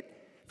did,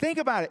 think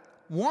about it.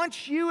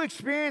 Once you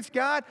experience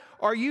God,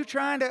 are you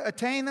trying to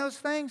attain those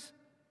things?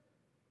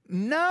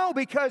 No,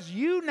 because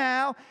you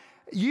have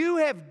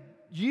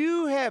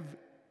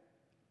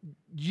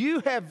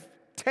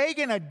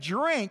taken a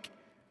drink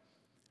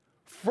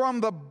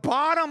from the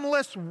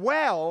bottomless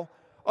well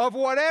of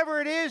whatever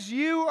it is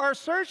you are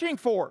searching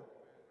for.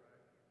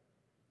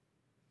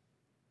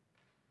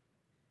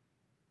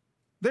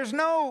 There's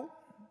no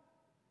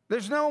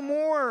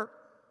more,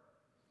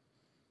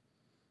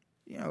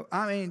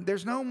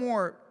 there's no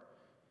more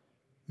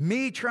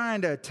me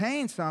trying to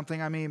attain something.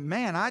 I mean,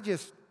 man, I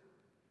just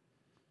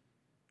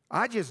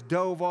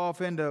dove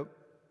off into,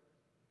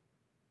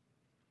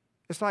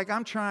 it's like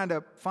I'm trying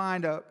to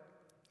find a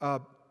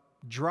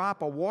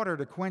drop of water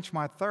to quench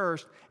my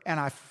thirst, and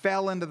I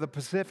fell into the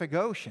Pacific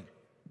Ocean.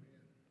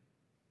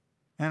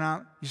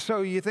 And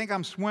so you think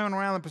I'm swimming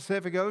around the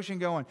Pacific Ocean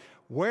going,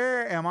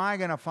 where am I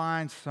going to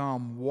find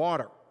some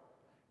water?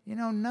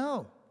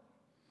 No.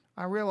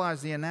 I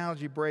realize the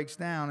analogy breaks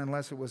down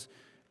unless it was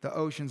the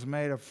ocean's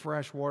made of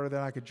fresh water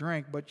that I could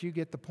drink, but you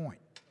get the point.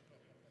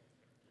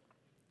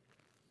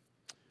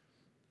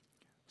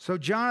 So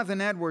Jonathan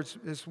Edwards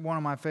is one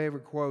of my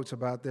favorite quotes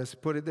about this.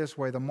 Put it this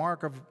way: the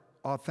mark of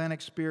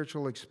authentic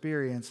spiritual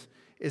experience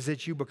is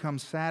that you become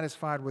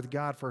satisfied with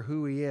God for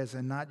who He is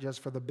and not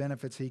just for the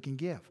benefits He can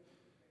give.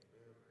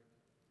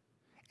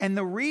 And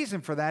the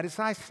reason for that is,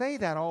 I say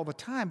that all the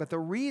time, but the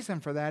reason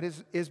for that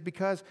is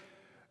because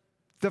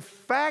the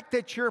fact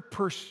that you're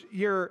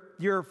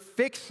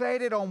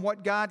fixated on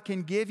what God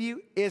can give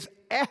you is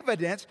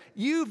evidence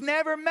you've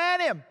never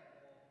met Him.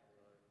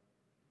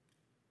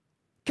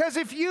 Because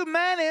if you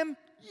met Him,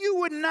 you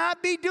would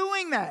not be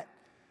doing that.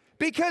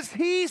 Because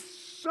He's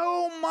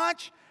so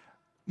much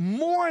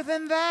more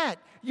than that.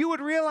 You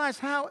would realize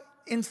how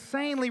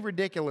insanely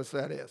ridiculous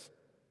that is.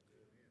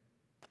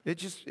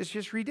 It's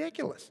just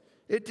ridiculous.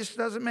 It just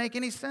doesn't make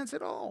any sense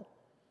at all.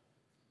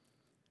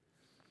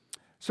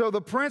 So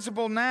the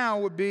principle now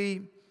would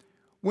be,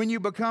 When you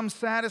become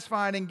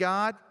satisfied in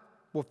God,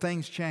 well,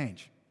 things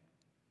change.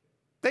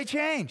 They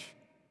change.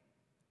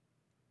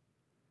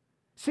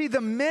 See,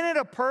 the minute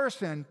a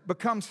person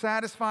becomes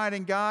satisfied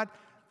in God,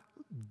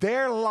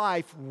 their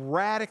life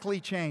radically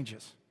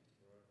changes.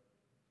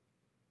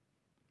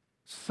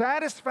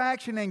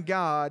 Satisfaction in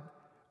God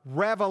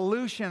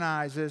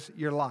revolutionizes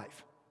your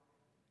life.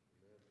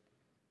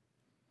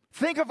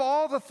 Think of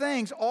all the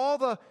things, all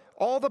the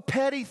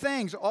petty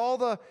things, all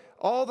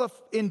the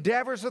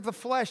endeavors of the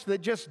flesh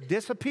that just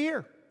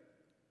disappear.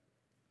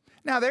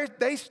 Now,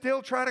 they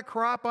still try to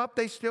crop up.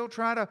 They still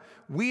try to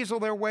weasel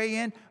their way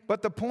in.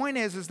 But the point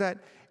is that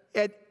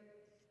at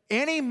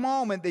any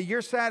moment that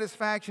your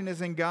satisfaction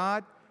is in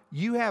God,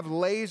 you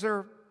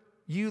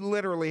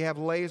literally have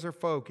laser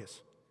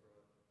focus.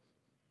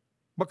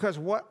 Because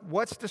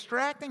what's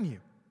distracting you?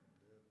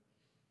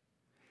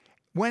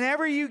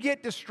 Whenever you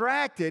get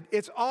distracted,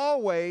 it's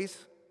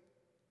always,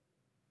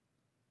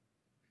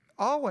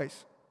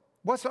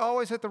 what's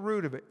always at the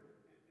root of it?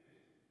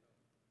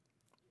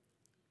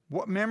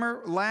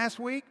 Remember last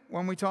week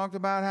when we talked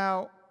about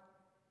how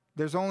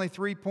there's only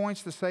 3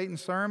 points to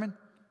Satan's sermon?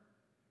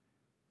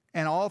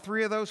 And all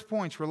 3 of those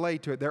points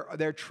relate to it.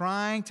 They're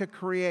trying to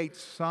create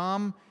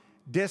some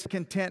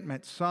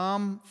discontentment,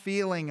 some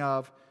feeling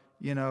of,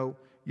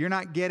 you're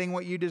not getting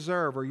what you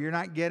deserve, or you're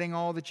not getting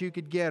all that you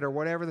could get, or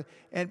whatever.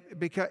 And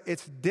because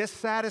it's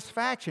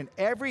dissatisfaction.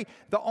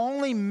 The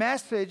only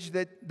message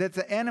that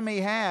the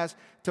enemy has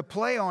to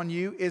play on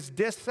you is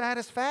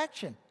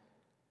dissatisfaction.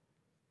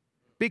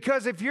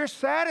 Because if you're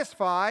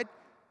satisfied,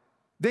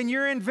 then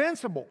you're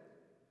invincible.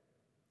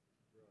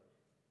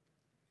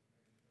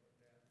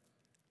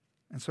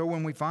 And so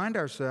when we find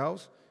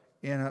ourselves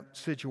in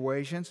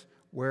situations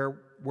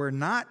where we're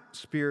not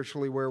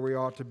spiritually where we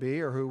ought to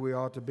be or who we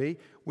ought to be,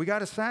 we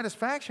got a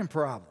satisfaction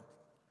problem.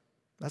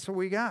 That's what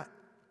we got.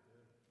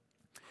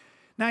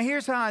 Now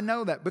here's how I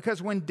know that. Because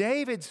when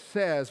David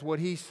says what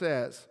he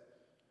says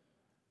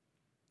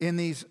in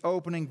these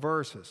opening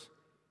verses,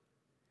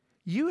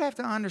 you have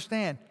to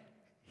understand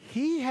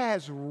he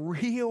has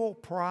real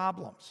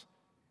problems.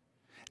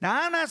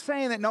 Now I'm not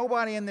saying that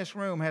nobody in this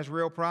room has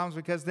real problems,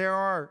 because there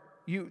are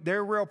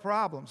real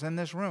problems in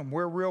this room.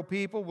 We're real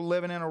people. We're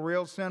living in a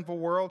real sinful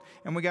world,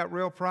 and we got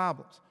real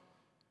problems.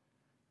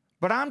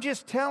 But I'm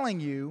just telling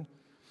you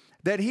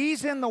that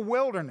he's in the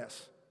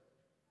wilderness,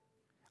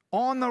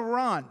 on the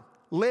run,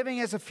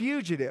 living as a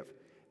fugitive,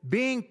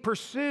 being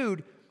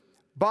pursued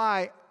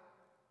by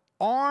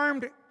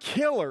armed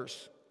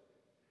killers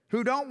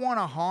who don't want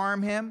to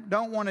harm him,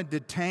 don't want to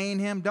detain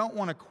him, don't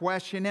want to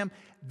question him.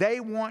 They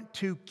want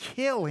to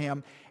kill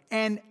him.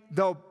 And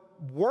the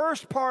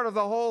worst part of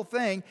the whole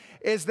thing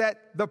is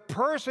that the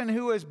person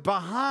who is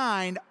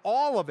behind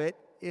all of it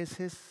is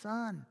his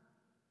son,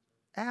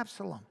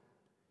 Absalom.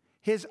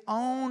 His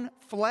own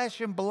flesh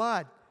and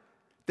blood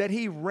that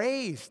he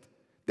raised,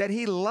 that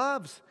he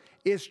loves,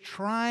 is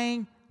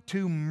trying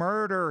to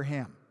murder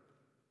him.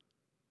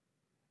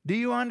 Do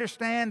you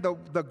understand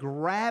the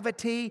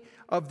gravity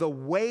of the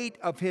weight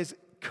of his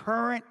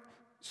current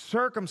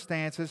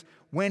circumstances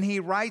when he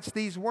writes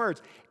these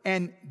words?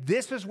 And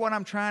this is what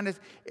I'm trying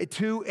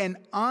to an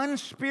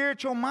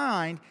unspiritual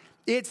mind,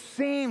 it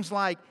seems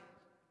like,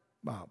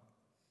 well,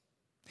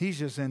 he's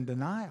just in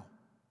denial.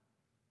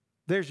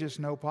 There's just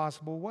no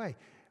possible way.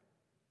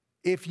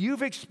 If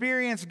you've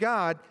experienced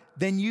God,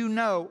 then you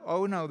know,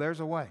 oh no,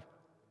 there's a way.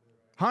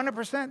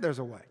 100% there's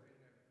a way.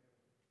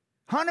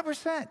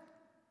 100%.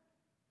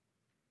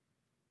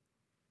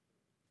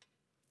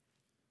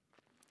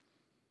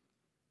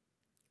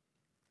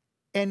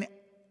 And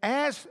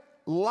as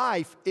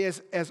life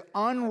is as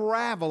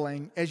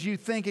unraveling as you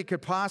think it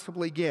could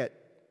possibly get,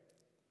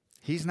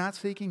 he's not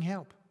seeking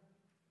help.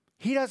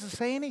 He doesn't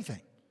say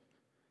anything.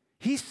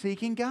 He's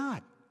seeking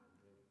God.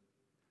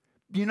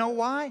 You know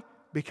why?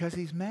 Because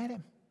he's met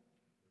him.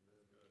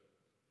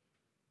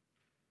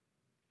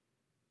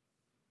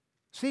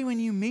 See, when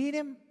you meet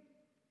him,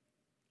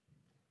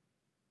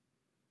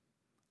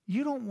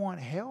 you don't want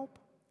help.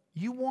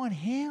 You want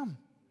him.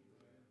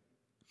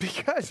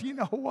 Because you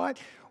know what?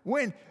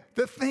 When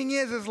the thing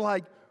is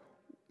like,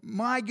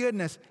 my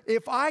goodness,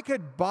 if I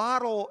could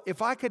bottle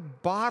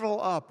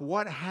up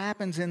what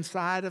happens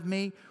inside of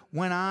me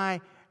when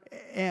I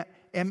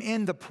am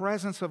in the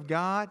presence of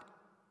God,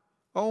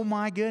 oh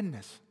my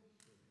goodness.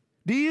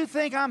 Do you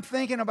think I'm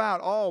thinking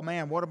about, oh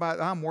man, what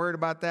about, I'm worried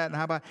about that, and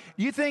how about,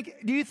 do you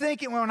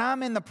think when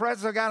I'm in the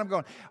presence of God, I'm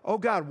going, oh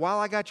God, while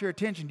I got your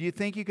attention, do you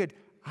think you could,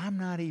 I'm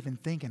not even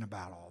thinking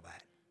about all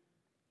that.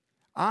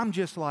 I'm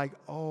just like,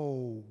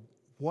 oh,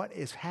 what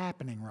is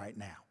happening right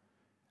now?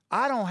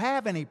 I don't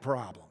have any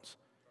problems.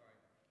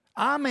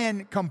 I'm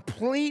in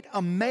complete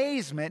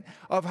amazement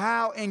of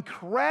how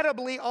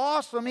incredibly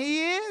awesome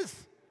he is.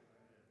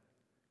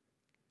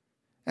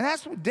 And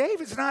that's what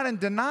David's not in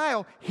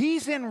denial.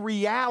 He's in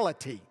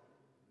reality.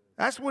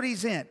 That's what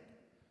he's in.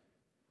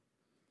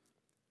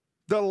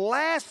 The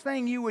last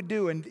thing you would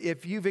do, and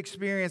if you've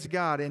experienced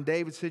God in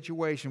David's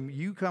situation,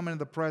 you come into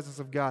the presence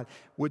of God,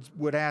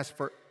 would ask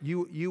for,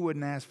 you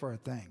wouldn't ask for a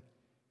thing.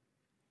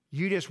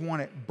 You just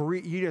want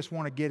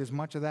to get as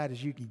much of that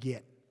as you can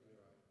get.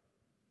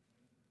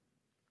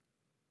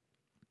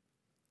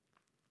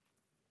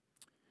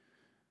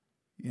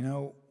 You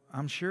know,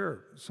 I'm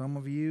sure some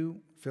of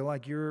you feel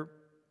like you're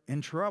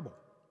in trouble.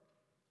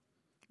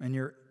 And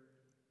you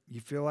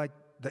feel like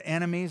the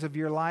enemies of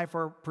your life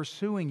are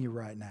pursuing you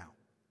right now.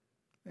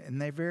 And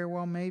they very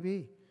well may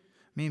be.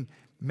 I mean,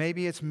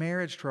 maybe it's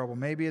marriage trouble.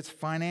 Maybe it's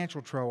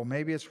financial trouble.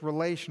 Maybe it's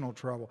relational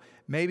trouble.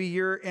 Maybe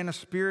you're in a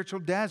spiritual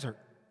desert.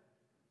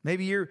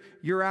 Maybe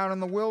you're out in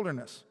the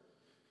wilderness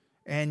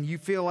and you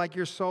feel like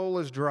your soul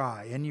is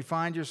dry and you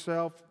find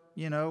yourself,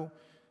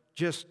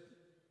 just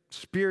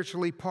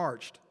spiritually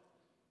parched.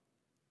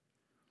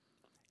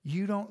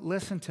 You don't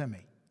listen to me.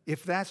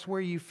 If that's where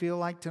you feel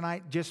like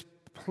tonight, just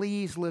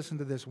please listen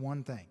to this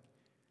one thing.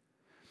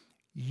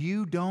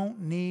 You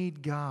don't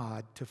need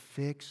God to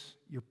fix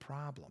your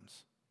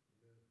problems.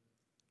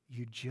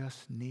 You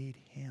just need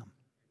Him.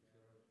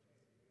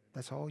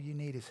 That's all you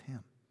need is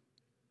Him.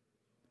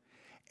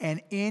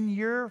 And in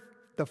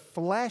the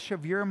flesh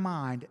of your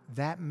mind,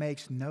 that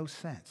makes no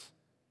sense.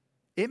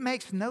 It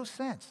makes no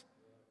sense.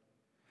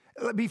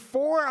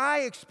 Before I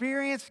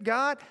experienced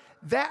God,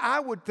 that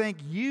I would think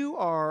you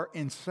are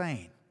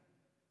insane.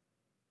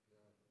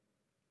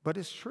 But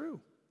it's true.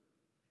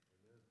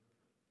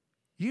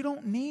 You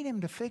don't need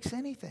Him to fix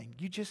anything.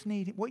 You just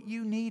need, what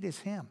you need is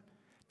Him.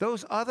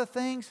 Those other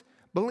things,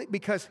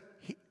 because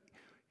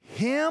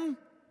Him,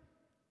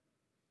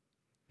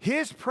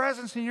 His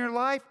presence in your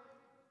life,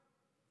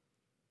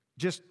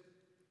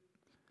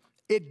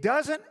 it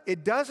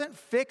doesn't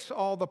fix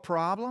all the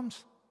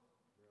problems.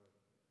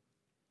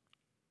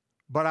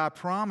 But I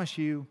promise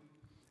you,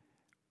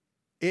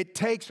 it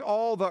takes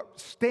all the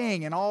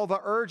sting and all the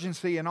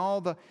urgency and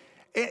all the,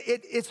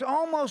 it's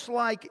almost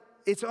like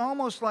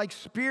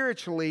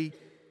spiritually,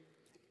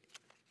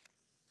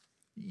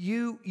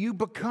 you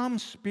become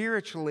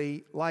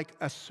spiritually like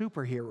a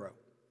superhero.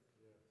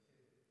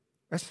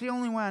 That's the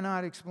only way I know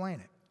how to explain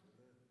it.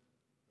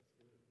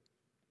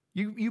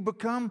 You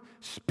become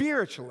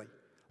spiritually.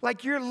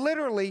 Like you're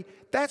literally,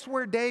 that's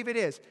where David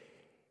is.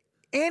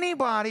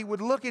 Anybody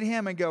would look at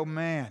him and go,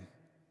 man,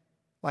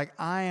 like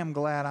I am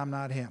glad I'm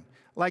not him.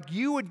 Like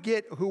you would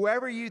get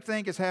whoever you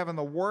think is having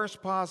the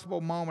worst possible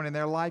moment in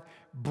their life,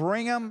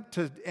 bring them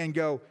to and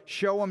go,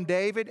 show them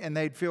David, and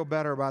they'd feel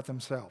better about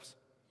themselves.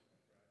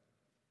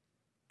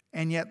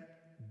 And yet,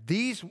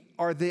 these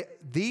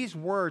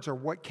words are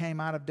what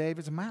came out of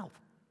David's mouth.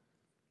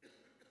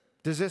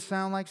 Does this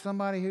sound like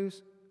somebody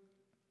who's...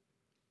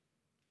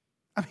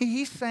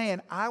 he's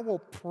saying, I will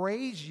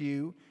praise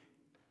you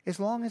as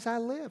long as I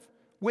live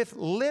with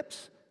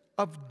lips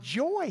of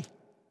joy.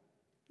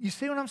 You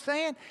see what I'm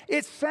saying?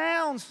 It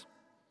sounds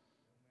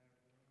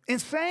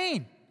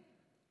insane.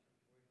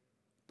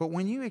 But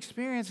when you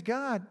experience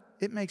God,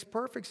 it makes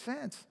perfect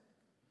sense.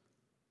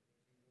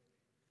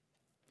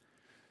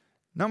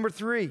 Number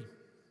 3,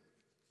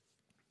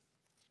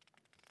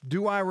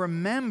 do I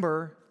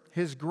remember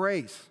His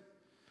grace?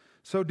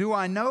 So do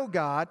I know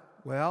God?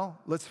 Well,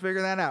 let's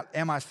figure that out.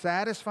 Am I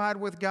satisfied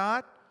with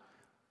God?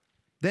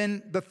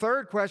 Then the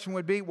third question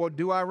would be, well,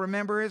 do I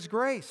remember His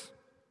grace?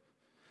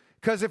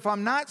 Because if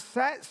I'm not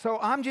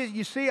I'm just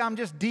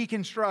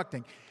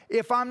deconstructing.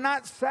 If I'm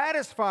not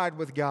satisfied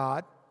with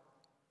God,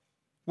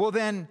 well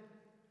then,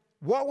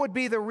 what would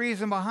be the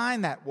reason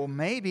behind that? Well,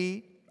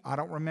 maybe I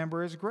don't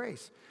remember His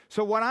grace.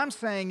 So what I'm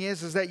saying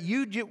is that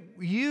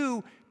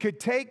you could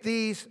take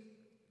these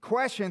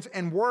questions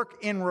and work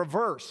in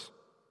reverse.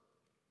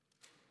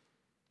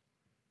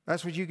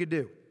 That's what you could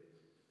do.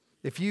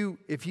 If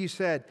you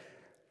said,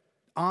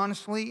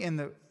 honestly,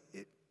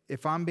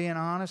 if I'm being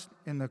honest,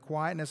 in the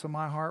quietness of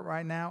my heart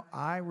right now,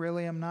 I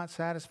really am not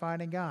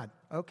satisfied in God.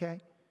 Okay.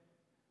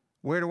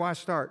 Where do I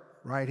start?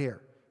 Right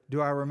here.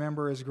 Do I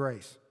remember His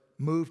grace?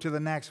 Move to the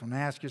next one.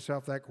 Ask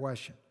yourself that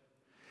question.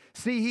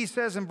 See, he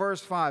says in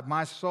verse 5,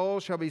 my soul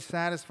shall be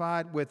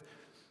satisfied with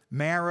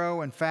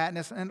marrow and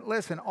fatness. And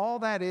listen, all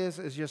that is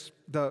just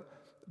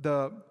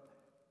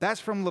that's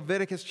from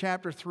Leviticus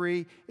chapter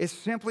 3. It's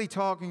simply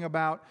talking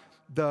about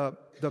the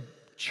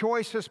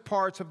choicest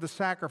parts of the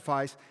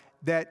sacrifice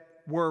that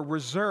were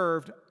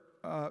reserved,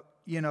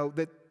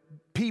 that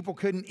people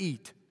couldn't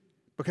eat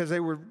because they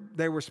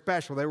were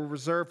special. They were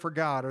reserved for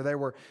God, or they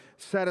were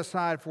set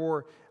aside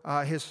for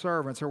His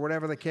servants, or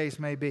whatever the case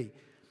may be.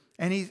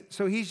 And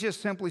he's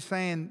just simply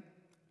saying,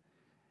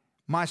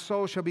 my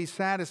soul shall be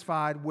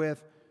satisfied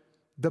with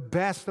the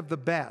best of the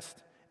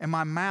best, and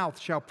my mouth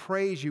shall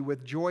praise you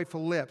with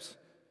joyful lips.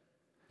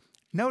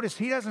 Notice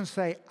he doesn't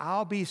say,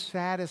 I'll be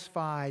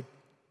satisfied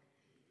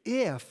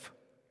if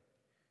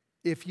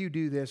you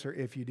do this or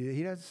if you do that.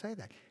 He doesn't say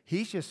that.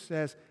 He just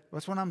says,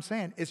 that's what I'm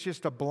saying. It's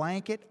just a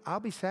blanket, I'll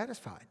be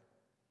satisfied.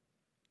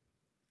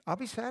 I'll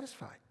be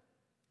satisfied.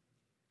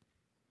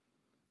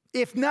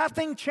 If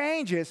nothing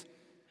changes,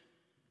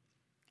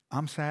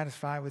 I'm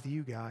satisfied with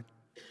you, God.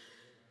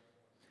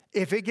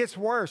 If it gets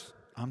worse,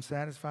 I'm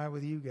satisfied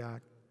with you,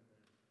 God.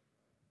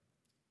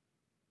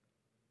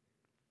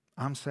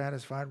 I'm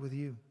satisfied with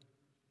you.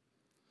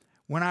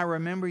 When I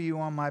remember you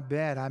on my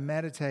bed, I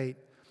meditate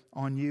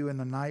on you in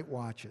the night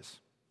watches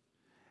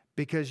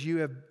because you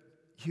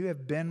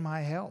have been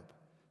my help.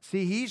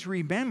 See, he's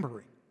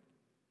remembering.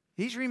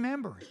 He's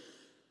remembering.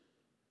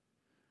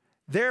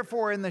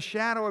 Therefore, in the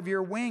shadow of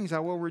your wings, I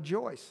will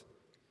rejoice.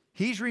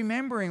 He's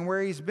remembering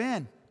where he's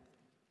been.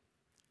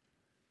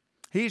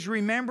 He's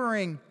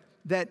remembering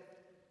that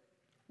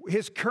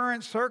his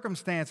current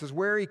circumstances,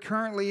 where he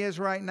currently is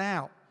right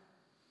now,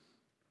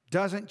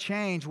 doesn't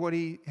change what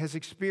he has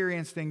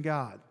experienced in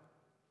God.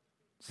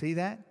 See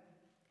that?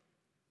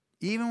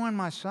 Even when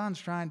my son's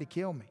trying to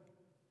kill me.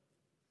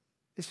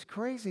 It's the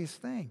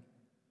craziest thing.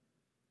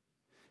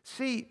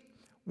 See,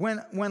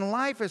 when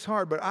life is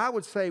hard, but I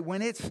would say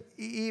when it's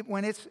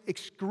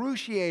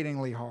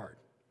excruciatingly hard,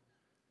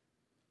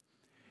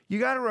 you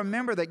got to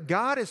remember that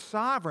God is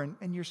sovereign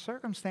and your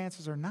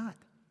circumstances are not.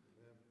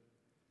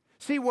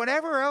 See,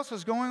 whatever else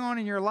is going on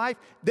in your life,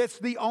 that's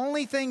the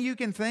only thing you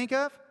can think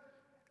of,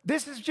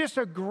 this is just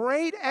a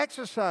great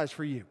exercise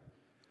for you.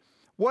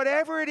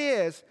 Whatever it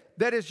is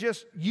that is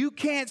just, you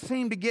can't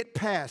seem to get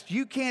past,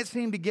 you can't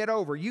seem to get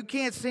over, you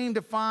can't seem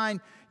to find,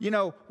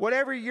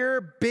 whatever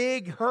your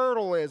big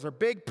hurdle is or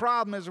big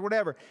problem is or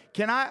whatever.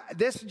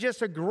 This is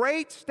just a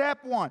great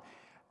step one.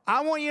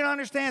 I want you to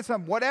understand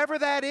something. Whatever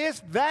that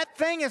is, that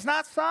thing is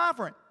not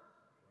sovereign.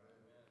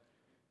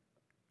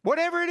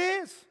 Whatever it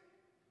is,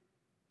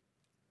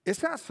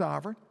 it's not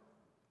sovereign.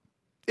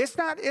 It's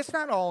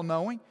not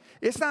all-knowing.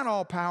 It's not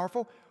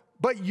all-powerful.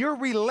 But you're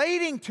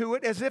relating to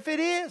it as if it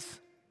is.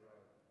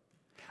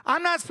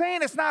 I'm not saying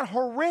it's not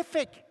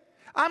horrific.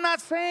 I'm not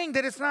saying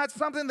that it's not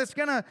something that's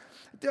going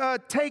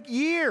to take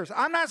years.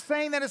 I'm not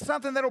saying that it's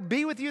something that will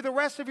be with you the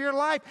rest of your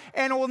life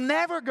and it will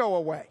never go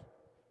away.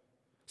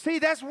 See,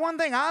 that's one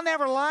thing. I'll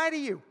never lie to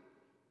you.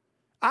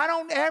 I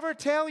don't ever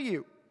tell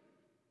you.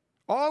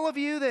 All of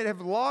you that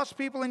have lost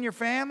people in your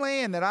family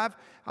and that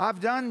I've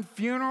done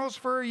funerals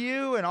for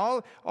you and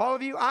all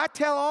of you, I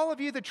tell all of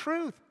you the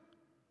truth.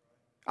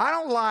 I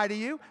don't lie to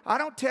you. I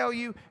don't tell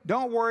you,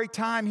 don't worry,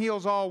 time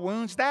heals all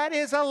wounds. That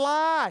is a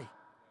lie.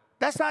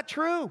 That's not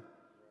true.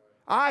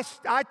 I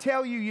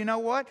tell you, you know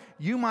what?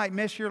 You might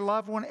miss your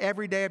loved one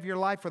every day of your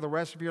life for the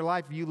rest of your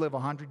life if you live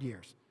 100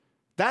 years.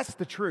 That's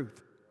the truth.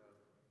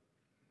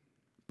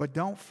 But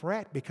don't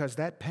fret because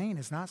that pain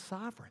is not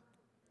sovereign.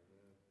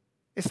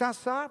 It's not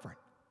sovereign.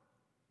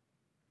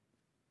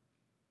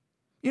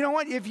 You know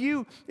what? If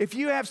you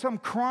have some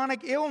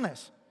chronic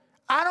illness,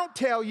 I don't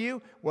tell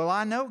you, well,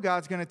 I know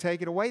God's going to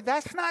take it away.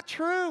 That's not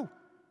true.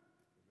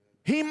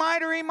 He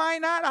might or he might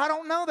not. I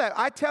don't know that.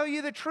 I tell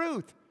you the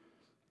truth.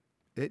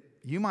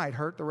 You might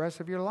hurt the rest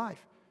of your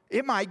life.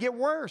 It might get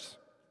worse.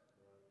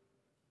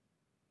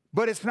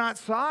 But it's not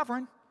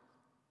sovereign.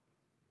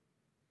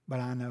 But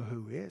I know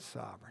who is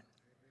sovereign.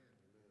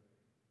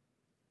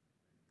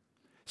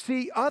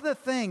 See, other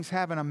things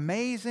have an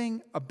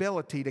amazing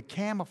ability to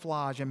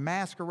camouflage and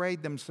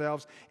masquerade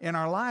themselves in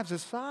our lives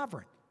as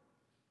sovereign.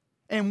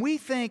 And we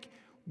think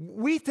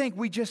we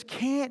just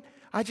can't,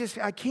 I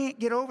can't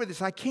get over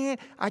this. I can't.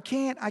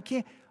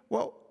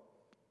 Well,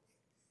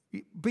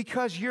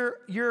 because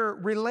you're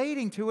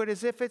relating to it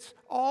as if it's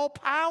all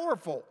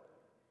powerful.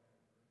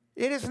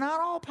 It is not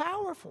all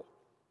powerful.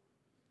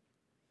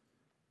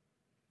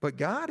 But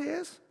God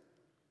is.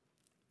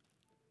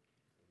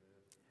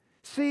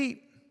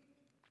 See,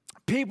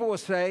 people will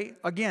say,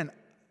 again,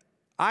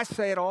 I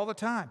say it all the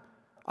time.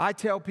 I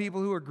tell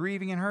people who are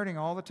grieving and hurting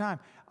all the time.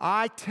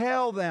 I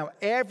tell them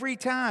every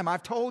time,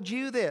 I've told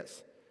you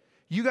this,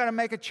 you got to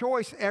make a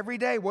choice every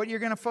day what you're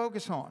going to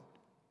focus on.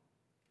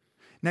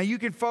 Now, you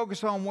can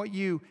focus on what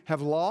you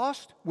have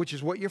lost, which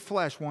is what your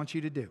flesh wants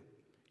you to do.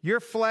 Your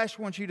flesh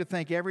wants you to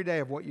think every day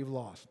of what you've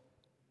lost,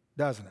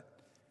 doesn't it?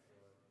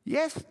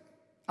 Yes,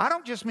 I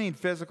don't just mean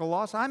physical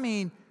loss. I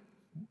mean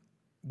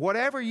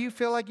whatever you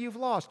feel like you've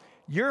lost.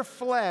 Your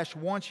flesh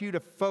wants you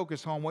to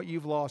focus on what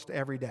you've lost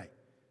every day.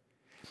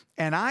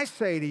 And I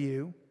say to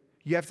you,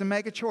 you have to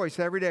make a choice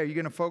every day. Are you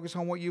going to focus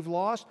on what you've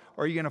lost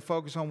or are you going to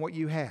focus on what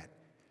you had?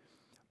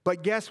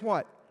 But guess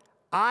what?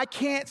 I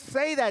can't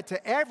say that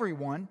to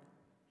everyone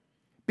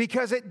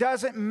because it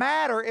doesn't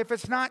matter if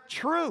it's not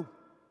true.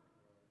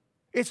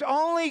 It's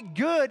only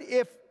good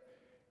if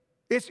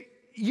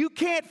you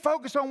can't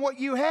focus on what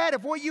you had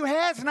if what you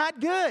had is not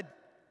good.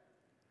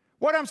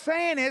 What I'm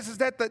saying is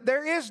that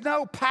there is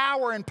no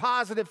power in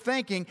positive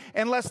thinking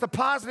unless the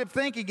positive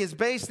thinking is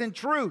based in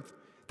truth.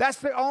 That's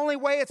the only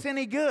way it's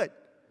any good.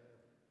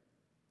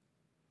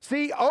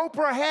 See,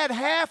 Oprah had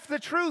half the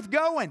truth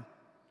going.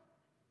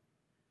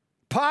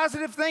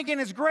 Positive thinking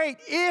is great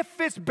if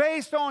it's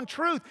based on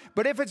truth.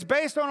 But if it's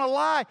based on a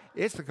lie,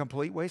 it's a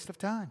complete waste of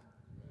time.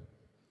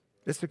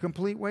 It's a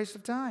complete waste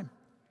of time.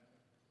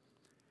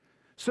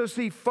 So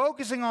see,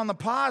 focusing on the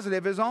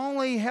positive is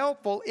only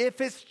helpful if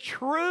it's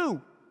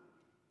true.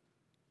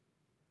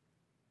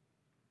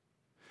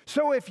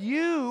 So if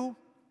you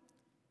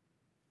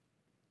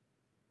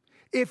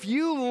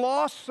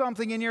lost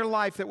something in your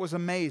life that was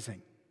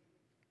amazing,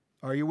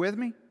 are you with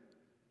me?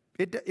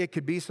 It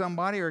could be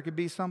somebody or it could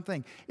be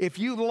something. If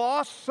you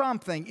lost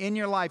something in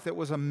your life that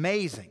was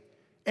amazing,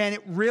 and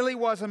it really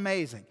was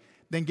amazing,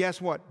 then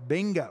guess what?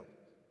 Bingo.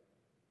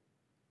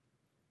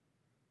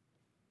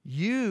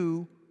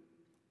 You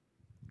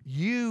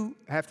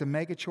have to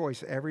make a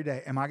choice every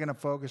day. Am I going to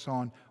focus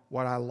on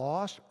what I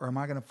lost, or am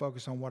I going to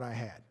focus on what I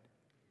had?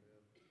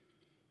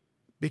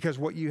 Because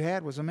what you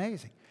had was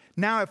amazing.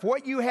 Now, if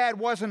what you had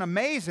wasn't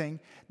amazing,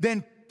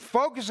 then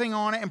focusing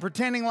on it and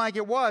pretending like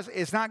it was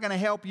is not going to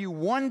help you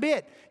one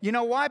bit. You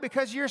know why?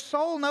 Because your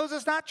soul knows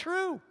it's not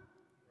true.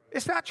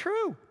 It's not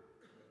true.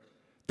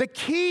 The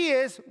key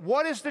is,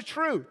 what is the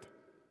truth?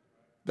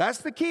 That's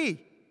the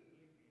key.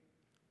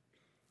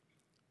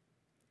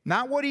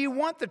 Not what do you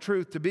want the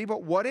truth to be,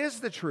 but what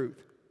is the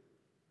truth?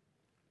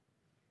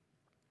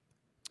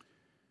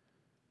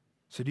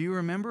 So do you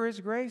remember His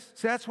grace?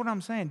 See, that's what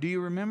I'm saying. Do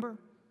you remember?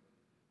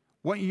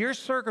 What your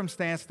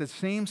circumstance that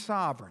seems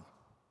sovereign,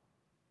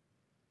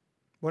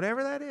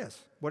 whatever that is,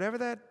 whatever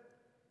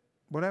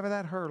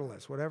that hurdle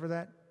is, whatever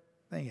that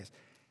thing is,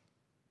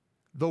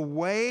 the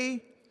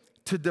way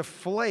to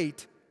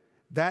deflate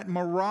that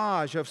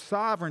mirage of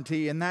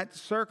sovereignty in that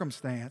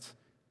circumstance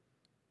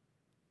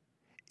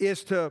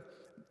is to,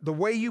 the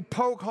way you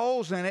poke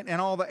holes in it and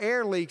all the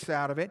air leaks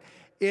out of it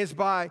is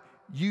by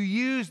you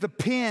use the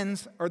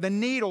pins or the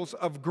needles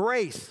of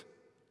grace.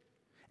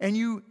 And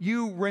you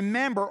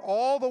remember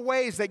all the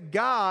ways that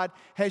God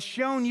has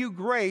shown you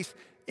grace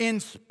in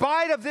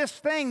spite of this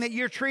thing that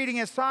you're treating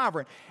as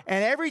sovereign.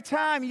 And every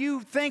time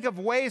you think of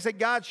ways that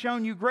God's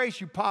shown you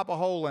grace, you pop a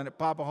hole in it,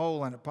 pop a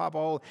hole in it, pop a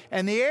hole,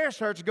 and the air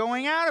starts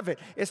going out of it.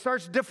 It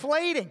starts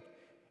deflating.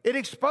 It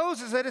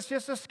exposes that it's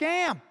just a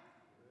scam.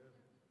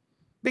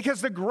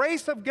 Because the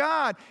grace of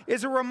God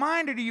is a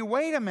reminder to you,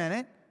 wait a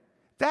minute,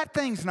 that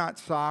thing's not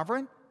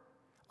sovereign.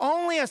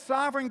 Only a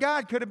sovereign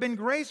God could have been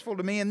graceful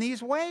to me in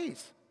these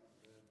ways.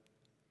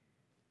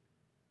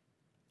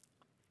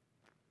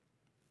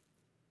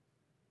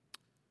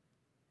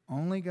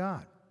 Only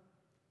God.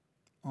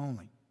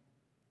 Only.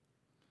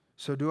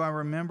 So do I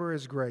remember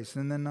His grace?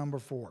 And then number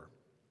 4.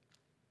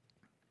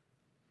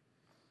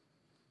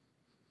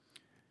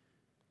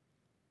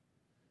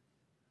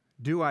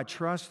 Do I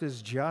trust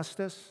His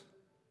justice?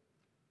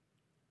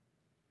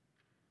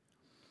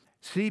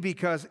 See,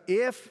 because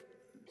if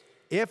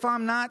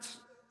I'm not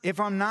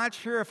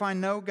sure if I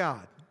know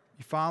God,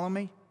 you follow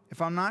me?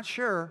 If I'm not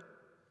sure,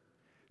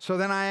 so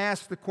then I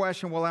ask the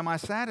question, well, am I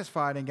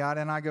satisfied in God?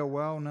 And I go,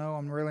 well, no,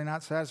 I'm really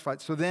not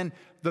satisfied. So then,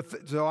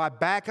 so I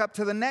back up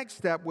to the next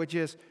step, which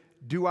is,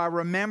 do I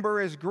remember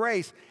His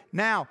grace?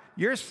 Now,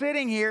 you're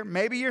sitting here,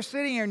 maybe you're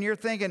sitting here and you're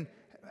thinking,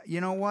 you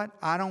know what?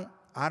 I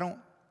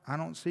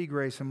don't see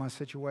grace in my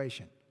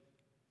situation.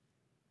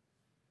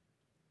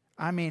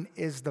 I mean,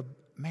 is the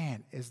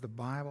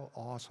Bible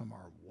awesome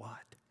or what?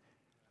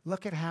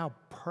 Look at how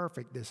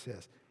perfect this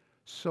is.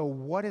 So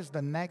what is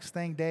the next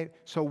thing, Dave?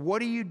 So what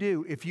do you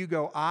do if you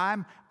go,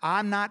 I'm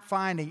not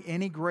finding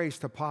any grace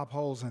to pop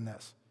holes in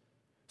this?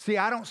 See,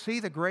 I don't see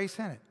the grace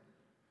in it.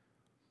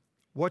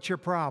 What's your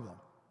problem?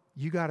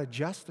 You got a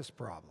justice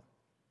problem.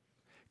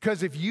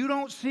 Because if you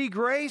don't see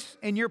grace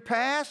in your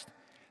past,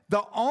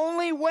 the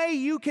only way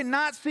you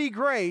cannot see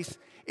grace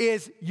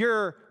is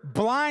you're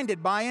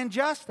blinded by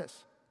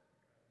injustice.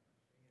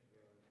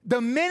 The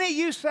minute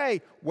you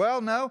say, well,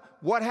 no,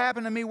 what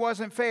happened to me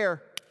wasn't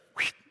fair,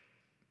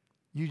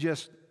 you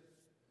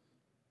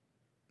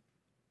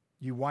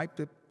wiped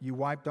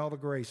all the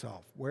grace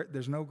off.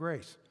 There's no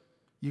grace.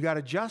 You got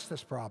a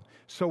justice problem.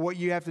 So what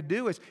you have to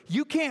do is,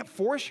 you can't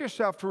force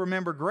yourself to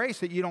remember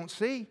grace that you don't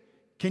see.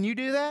 Can you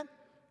do that?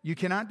 You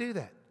cannot do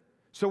that.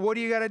 So what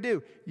do you got to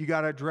do? You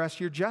got to address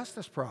your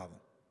justice problem.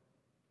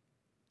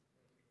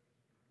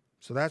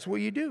 So that's what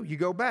you do. You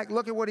go back.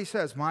 Look at what he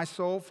says. My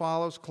soul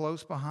follows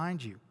close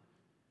behind you.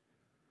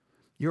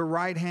 Your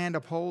right hand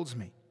upholds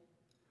me.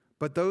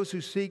 But those who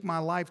seek my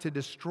life to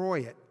destroy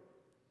it.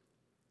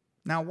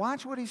 Now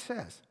watch what he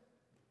says.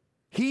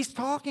 He's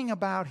talking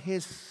about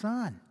his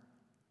son.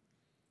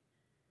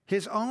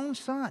 His own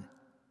son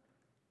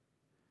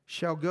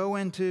shall go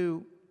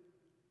into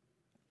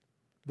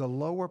the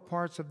lower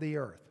parts of the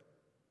earth.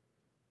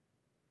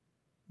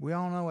 We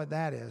all know what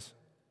that is.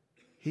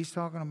 He's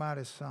talking about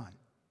his son.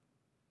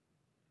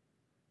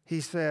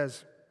 He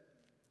says,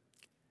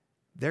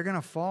 they're going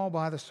to fall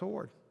by the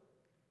sword.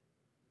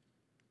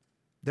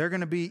 They're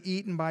going to be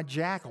eaten by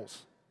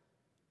jackals.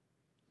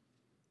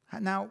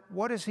 Now,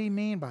 what does he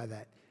mean by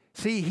that?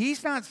 See,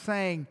 he's not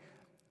saying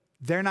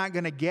they're not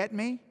going to get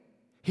me.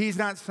 He's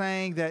not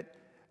saying that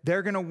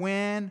they're going to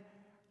win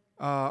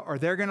or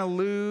they're going to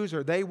lose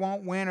or they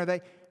won't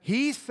win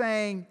He's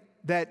saying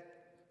that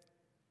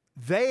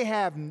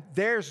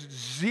there's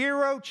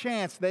zero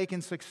chance they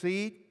can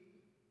succeed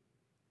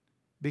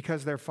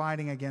because they're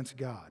fighting against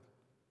God.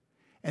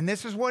 And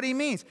this is what he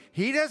means.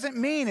 He doesn't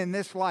mean in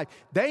this life.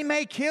 They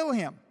may kill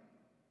him.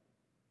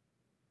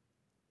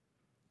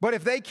 But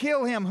if they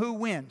kill him, who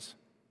wins?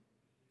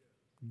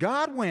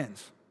 God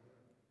wins.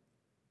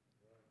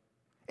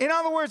 In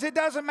other words, it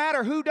doesn't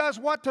matter who does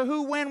what to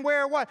who, when,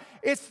 where, what.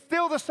 It's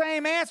still the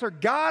same answer.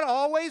 God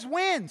always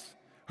wins.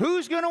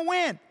 Who's going to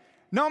win?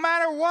 No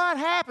matter what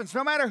happens,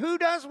 no matter who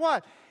does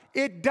what.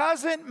 It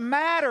doesn't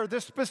matter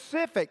the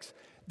specifics.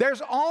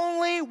 There's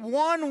only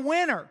one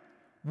winner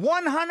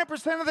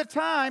 100% of the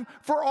time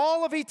for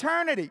all of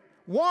eternity.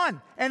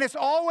 One. And it's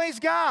always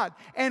God.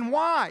 And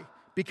why?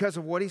 Because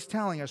of what He's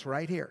telling us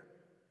right here.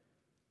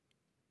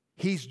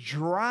 He's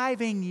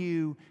driving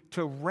you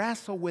to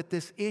wrestle with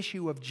this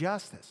issue of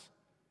justice.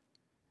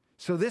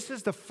 So this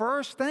is the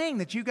first thing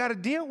that you got to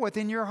deal with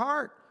in your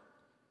heart.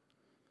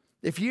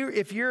 If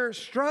you're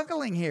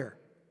struggling here,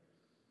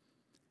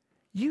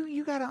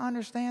 you got to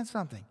understand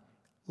something.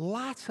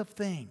 Lots of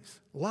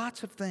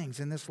things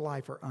in this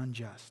life are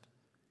unjust.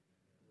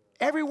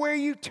 Everywhere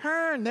you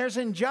turn, there's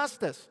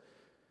injustice.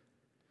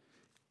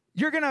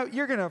 You're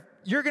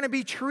gonna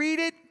be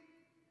treated.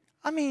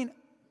 I mean,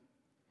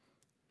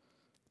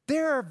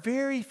 there are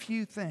very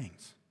few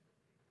things.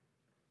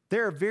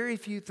 There are very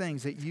few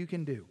things that you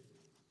can do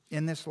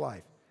in this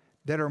life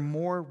that are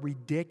more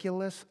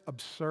ridiculous,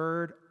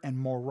 absurd, and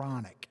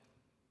moronic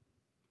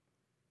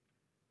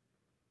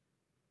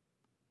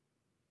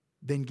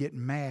than get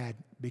mad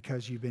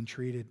because you've been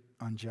treated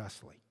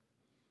unjustly.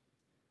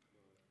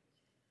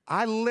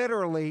 I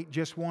literally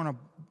just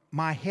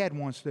my head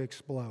wants to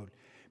explode.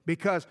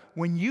 Because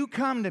when you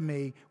come to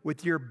me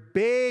with your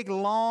big,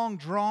 long,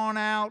 drawn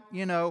out,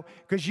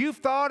 because you've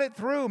thought it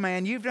through,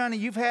 man. You've done it.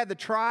 You've had the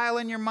trial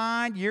in your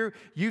mind.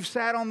 You've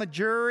sat on the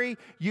jury.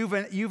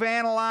 You've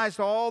analyzed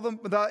all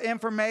the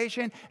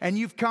information, and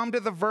you've come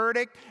to the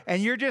verdict.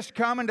 And you're just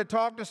coming to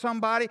talk to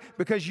somebody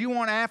because you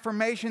want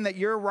affirmation that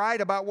you're right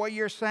about what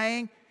you're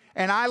saying.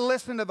 And I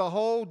listen to the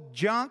whole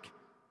junk.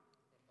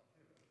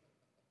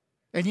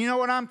 And you know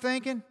what I'm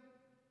thinking?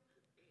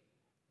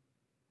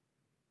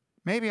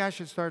 Maybe I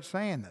should start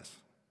saying this.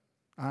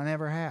 I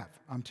never have.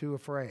 I'm too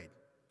afraid.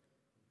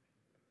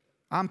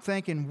 I'm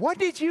thinking, what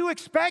did you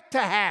expect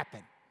to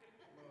happen?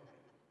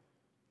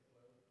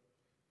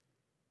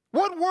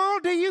 What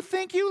world do you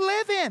think you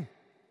live in?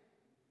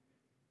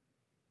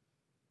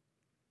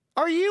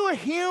 Are you a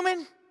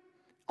human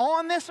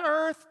on this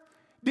earth?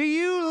 Do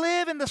you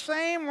live in the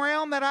same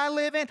realm that I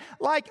live in?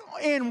 Like,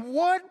 in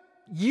what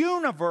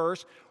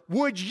universe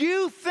would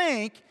you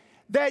think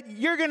that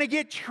you're going to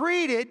get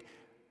treated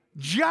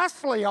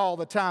justly all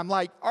the time?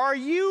 Like,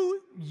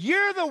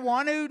 you're the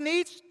one who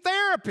needs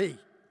therapy.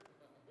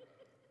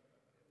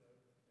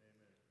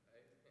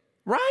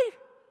 Right?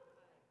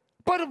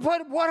 But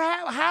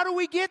how do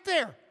we get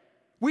there?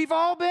 We've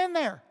all been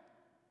there.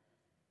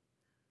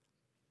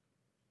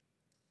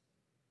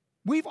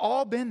 We've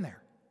all been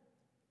there.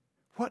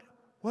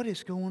 What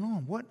is going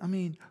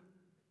on?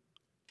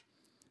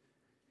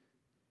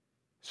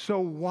 So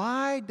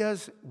why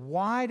does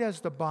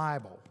the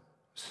Bible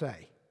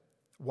say,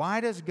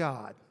 why does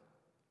God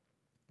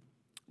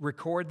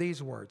record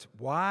these words?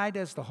 Why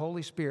does the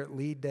Holy Spirit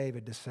lead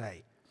David to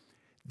say,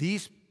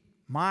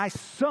 my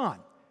son?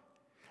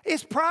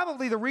 It's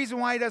probably the reason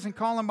why he doesn't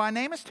call him by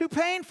name. It's too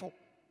painful.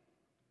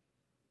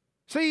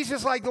 So he's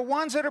just like, the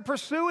ones that are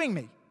pursuing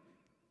me.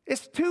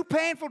 It's too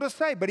painful to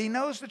say, but he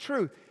knows the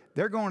truth.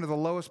 They're going to the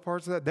lowest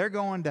parts of that. They're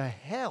going to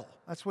hell.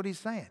 That's what he's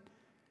saying.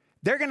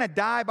 They're going to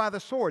die by the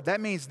sword.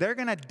 That means they're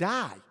going to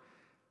die.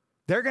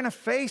 They're going to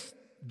face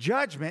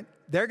judgment.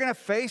 They're going to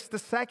face the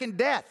second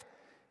death.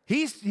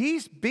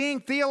 He's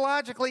being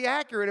theologically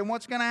accurate in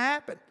what's going to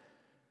happen.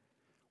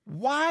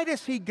 Why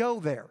does he go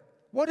there?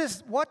 What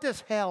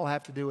does hell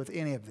have to do with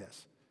any of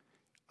this?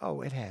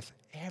 Oh, it has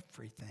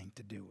everything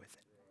to do with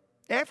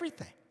it.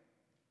 Everything.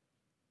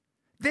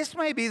 This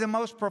may be the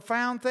most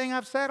profound thing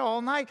I've said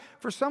all night.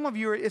 For some of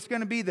you, this is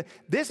going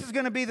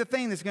to be the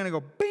thing that's going to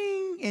go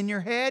bing in your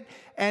head,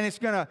 and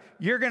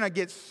you're going to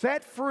get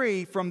set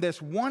free from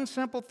this one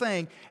simple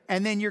thing,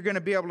 and then you're going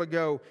to be able to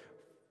go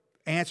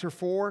answer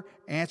 4,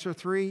 answer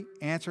 3,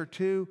 answer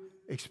 2,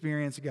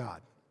 experience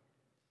God.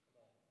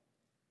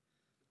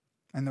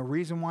 And the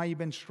reason why you've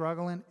been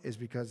struggling is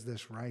because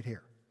this right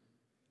here.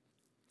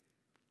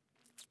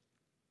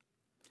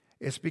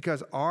 It's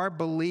because our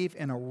belief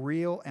in a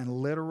real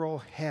and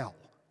literal hell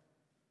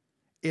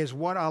is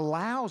what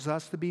allows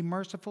us to be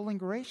merciful and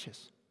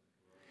gracious.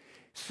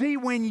 See,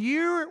 when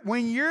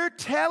you're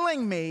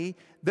telling me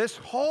this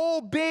whole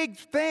big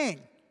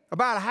thing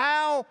about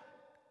how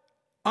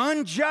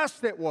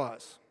unjust it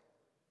was,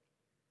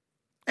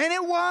 and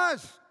it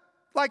was,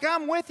 like,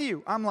 I'm with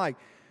you. I'm like,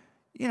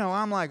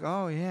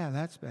 oh yeah,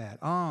 that's bad.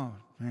 Oh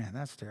man,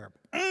 that's terrible.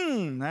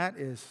 That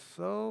is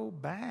so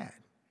bad.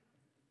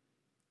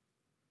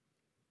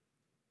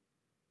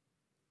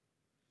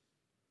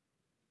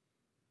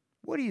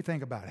 What do you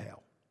think about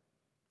hell?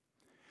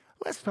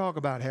 Let's talk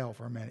about hell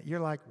for a minute.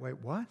 You're like,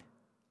 wait, what?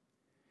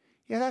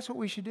 Yeah, that's what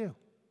we should do.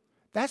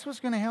 That's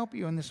what's going to help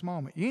you in this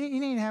moment. You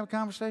need to have a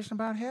conversation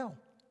about hell.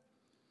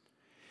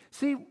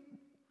 See,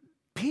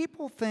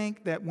 people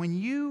think that when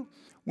you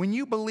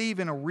believe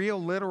in a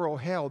real, literal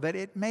hell, that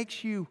it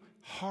makes you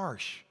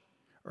harsh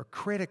or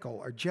critical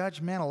or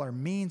judgmental or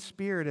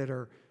mean-spirited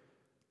or,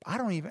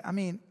 that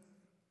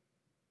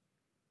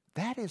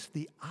is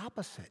the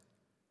opposite.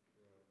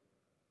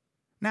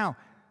 Now,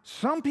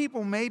 some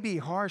people may be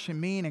harsh and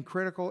mean and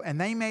critical, and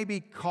they may be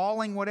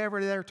calling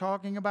whatever they're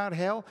talking about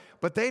hell,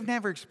 but they've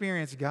never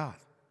experienced God.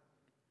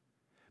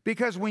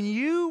 Because when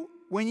you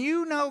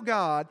know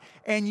God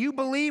and you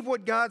believe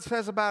what God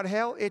says about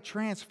hell, it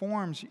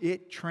transforms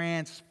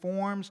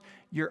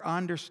your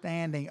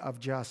understanding of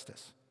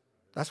justice.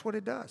 That's what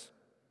it does.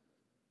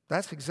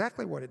 That's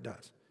exactly what it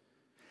does.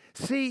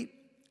 See,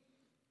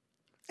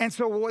 and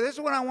so this is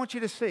what I want you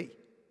to see,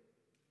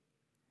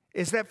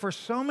 is that for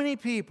so many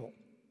people,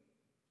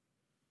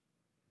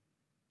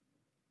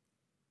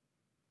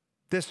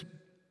 this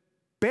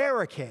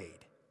barricade,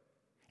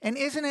 and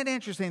isn't it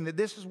interesting that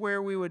this is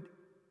where we would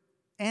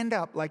end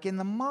up, like in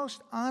the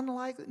most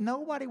unlikely,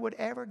 nobody would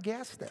ever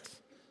guess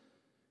this.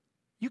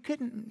 You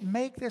couldn't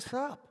make this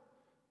up.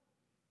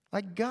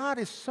 Like, God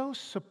is so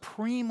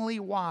supremely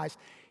wise.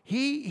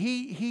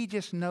 He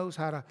just knows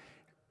how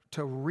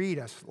to read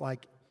us.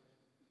 Like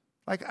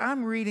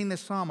I'm reading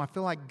this psalm, I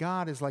feel like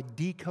God is like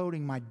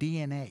decoding my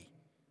DNA.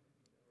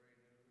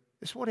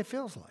 It's what it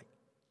feels like.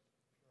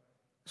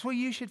 That's what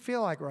you should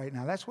feel like right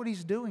now. That's what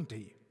He's doing to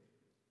you.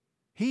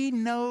 He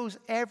knows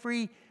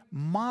every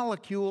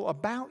molecule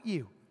about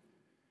you.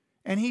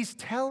 And He's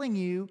telling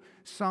you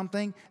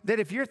something that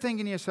if you're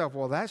thinking to yourself,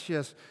 well, that's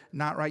just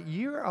not right,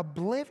 you're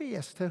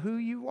oblivious to who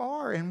you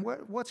are and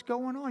what's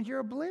going on. You're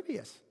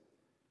oblivious.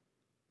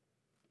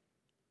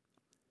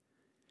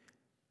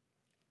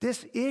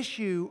 This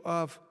issue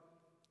of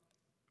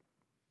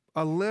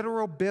a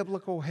literal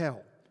biblical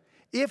hell,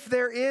 if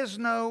there is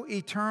no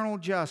eternal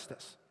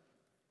justice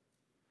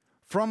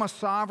from a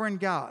sovereign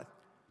God,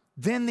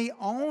 then the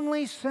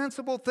only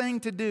sensible thing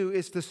to do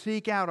is to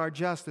seek out our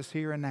justice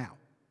here and now.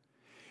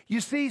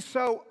 You see,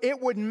 so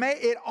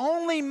it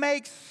only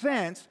makes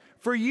sense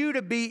for you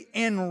to be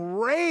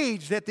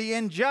enraged at the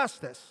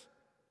injustice.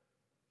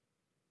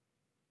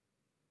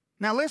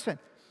 Now listen,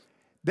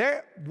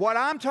 what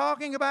I'm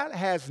talking about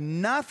has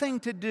nothing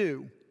to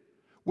do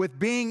with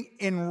being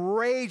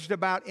enraged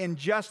about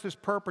injustice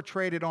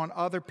perpetrated on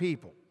other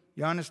people.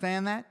 You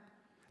understand that?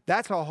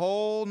 That's a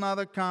whole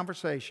nother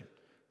conversation.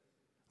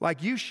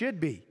 Like, you should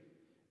be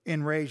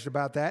enraged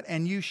about that,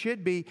 and you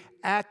should be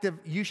active.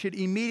 You should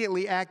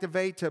immediately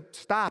activate to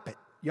stop it.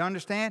 You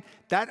understand?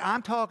 That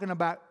I'm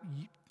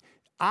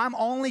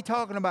only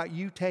talking about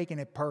you taking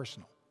it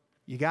personal.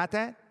 You got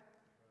that?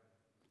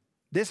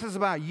 This is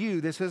about you.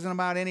 This isn't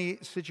about any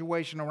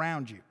situation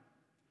around you.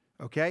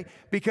 Okay?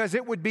 Because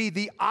it would be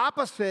the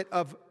opposite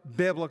of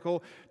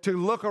biblical to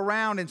look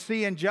around and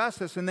see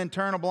injustice and then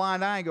turn a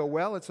blind eye and go,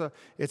 well, it's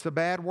a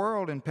bad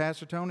world, and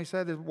Pastor Tony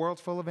said the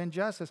world's full of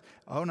injustice.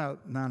 Oh, no.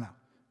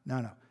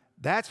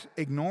 That's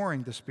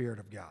ignoring the Spirit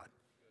of God.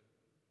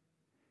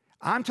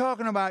 I'm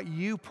talking about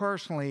you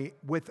personally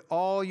with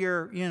all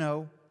your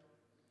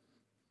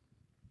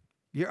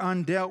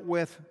undealt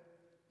with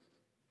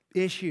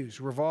issues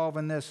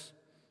revolving this.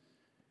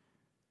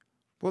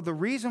 Well, the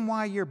reason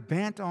why you're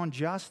bent on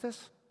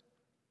justice,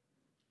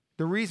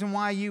 the reason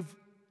why you've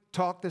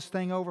talked this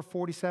thing over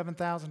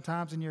 47,000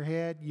 times in your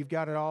head, you've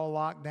got it all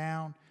locked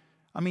down.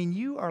 I mean,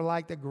 you are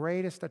like the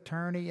greatest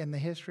attorney in the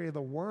history of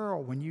the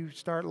world when you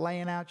start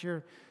laying out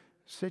your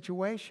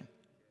situation.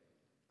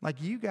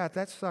 Like, you got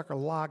that sucker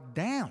locked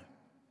down,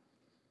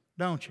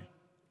 don't you?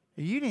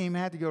 You didn't even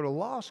have to go to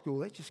law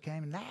school. It just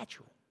came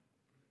natural.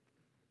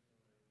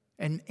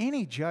 And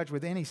any judge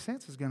with any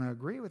sense is going to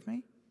agree with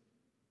me.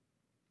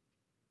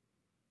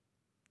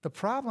 The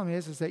problem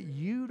is that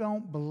you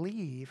don't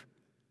believe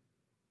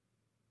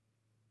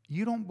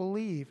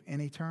in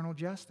eternal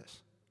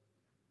justice.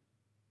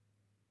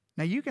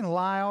 Now, you can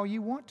lie all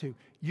you want to.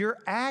 Your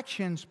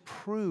actions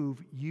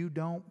prove you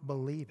don't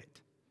believe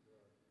it.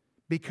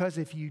 Because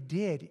if you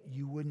did,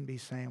 you wouldn't be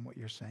saying what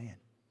you're saying.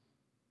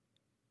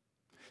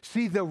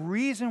 See, the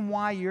reason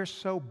why you're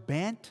so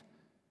bent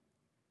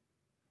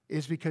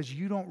is because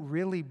you don't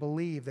really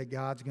believe that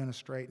God's going to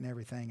straighten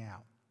everything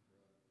out.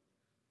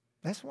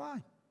 That's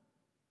why.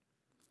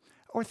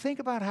 Or think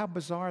about how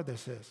bizarre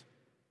this is.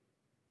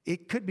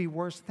 It could be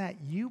worse than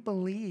that. You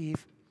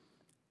believe,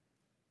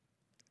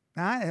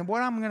 and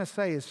what I'm going to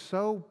say is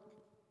so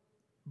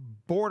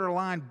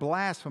borderline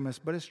blasphemous,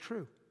 but it's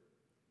true.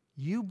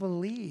 You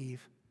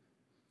believe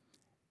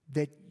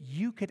that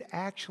you could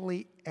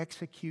actually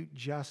execute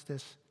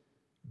justice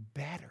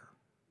better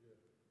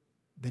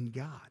than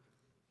God.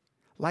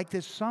 Like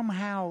that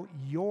somehow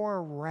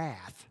your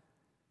wrath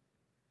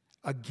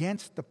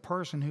against the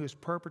person who has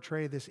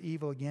perpetrated this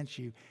evil against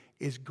you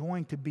is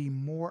going to be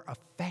more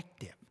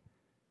effective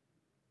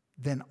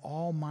than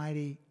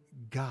Almighty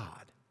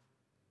God.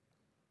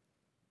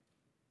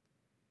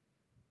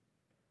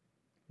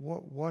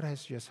 What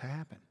has just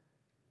happened?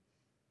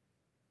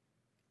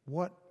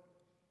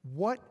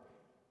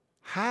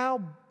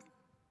 How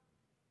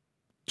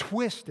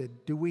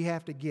twisted do we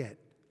have to get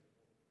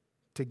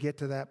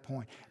to that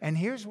point? And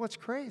here's what's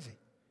crazy,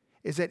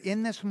 is that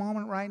in this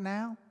moment right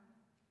now,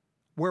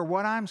 where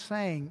what I'm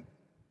saying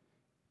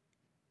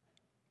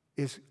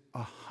is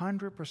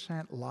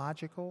 100%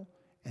 logical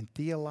and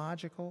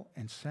theological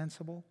and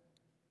sensible,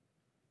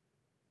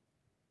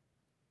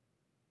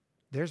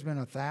 there's been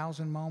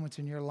 1,000 moments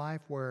in your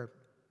life where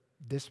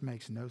this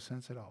makes no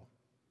sense at all.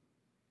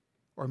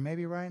 Or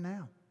maybe right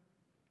now,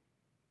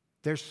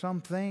 there's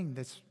something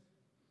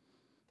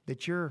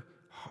that you're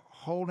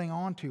holding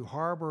on to,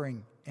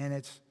 harboring,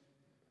 and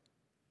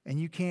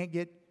you can't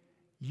get,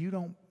 you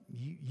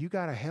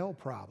got a hell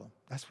problem.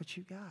 That's what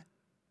you got.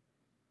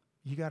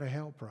 You got a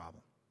hell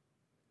problem.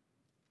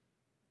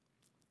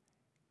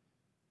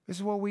 This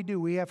is what we do.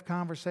 We have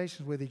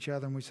conversations with each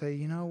other and we say,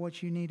 you know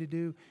what you need to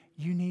do?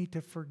 You need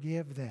to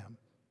forgive them.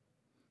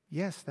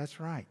 Yes, that's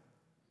right.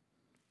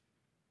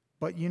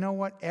 But you know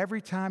what?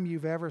 Every time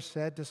you've ever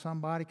said to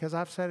somebody, because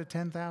I've said it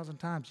 10,000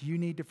 times, you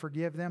need to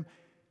forgive them.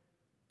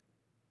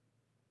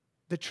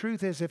 The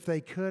truth is, if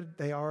they could,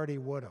 they already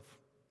would have.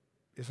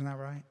 Isn't that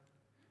right?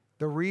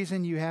 The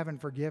reason you haven't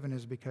forgiven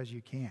is because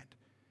you can't.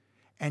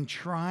 And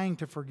trying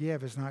to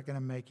forgive is not going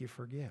to make you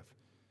forgive.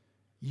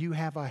 You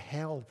have a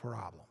hell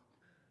problem.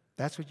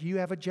 That's what you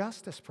have, a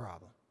justice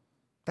problem.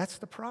 That's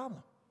the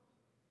problem.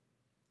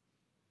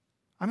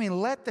 I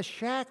mean, let the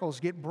shackles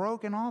get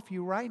broken off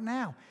you right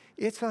now.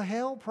 It's a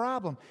hell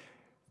problem.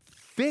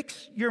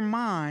 Fix your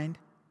mind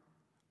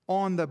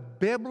on the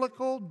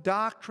biblical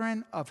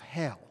doctrine of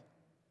hell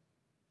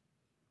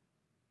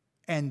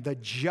and the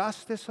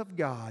justice of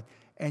God,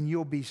 and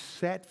you'll be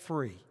set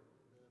free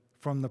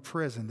from the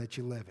prison that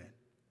you live in.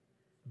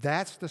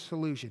 That's the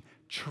solution.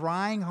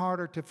 Trying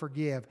harder to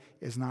forgive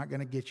is not going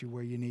to get you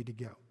where you need to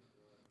go.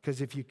 Because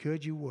if you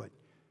could, you would.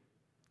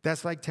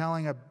 That's like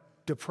telling a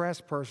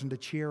depressed person to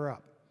cheer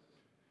up.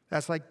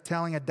 That's like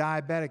telling a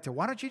diabetic to,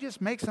 why don't you just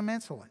make some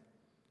insulin?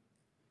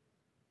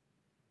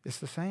 It's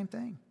the same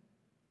thing.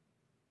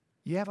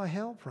 You have a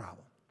hell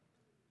problem.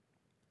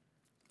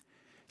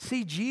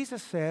 See,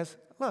 Jesus says,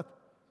 look,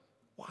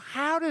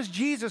 how does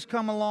Jesus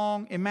come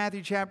along in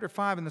Matthew chapter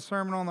 5 in the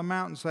Sermon on the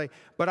Mount and say,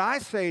 but I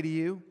say to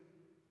you,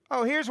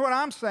 oh, here's what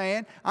I'm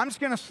saying. I'm just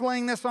going to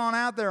sling this on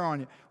out there on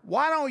you.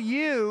 Why don't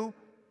you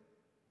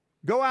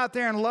go out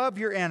there and love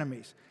your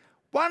enemies?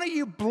 Why don't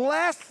you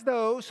bless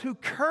those who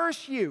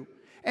curse you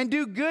and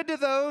do good to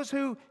those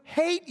who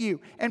hate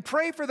you and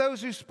pray for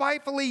those who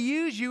spitefully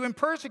use you and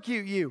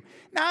persecute you?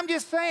 Now, I'm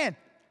just saying,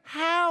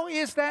 how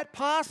is that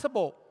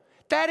possible?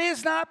 That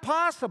is not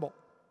possible.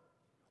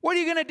 What are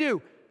you going to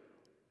do?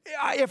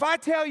 If I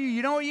tell you,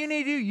 you know what you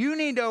need to do? You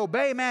need to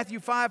obey Matthew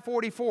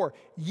 5:44.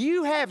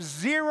 You have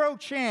zero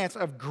chance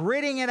of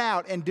gritting it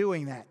out and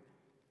doing that.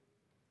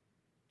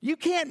 You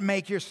can't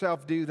make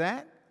yourself do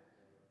that.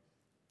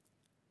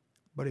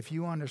 But if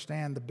you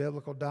understand the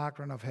biblical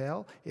doctrine of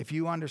hell, if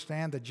you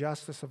understand the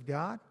justice of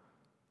God,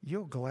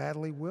 you'll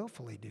gladly,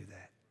 willfully do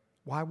that.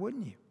 Why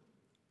wouldn't you?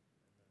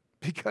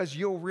 Because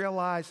you'll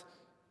realize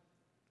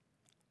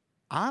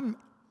I'm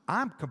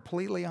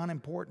completely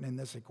unimportant in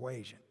this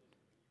equation.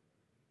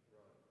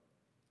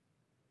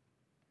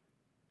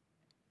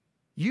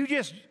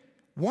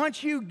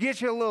 Once you get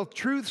your little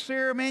truth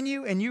serum in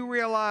you and you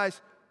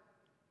realize,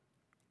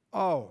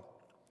 oh,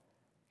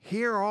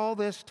 here all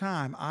this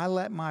time I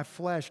let my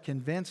flesh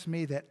convince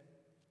me that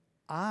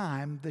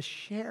I'm the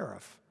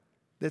sheriff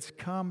that's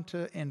come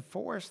to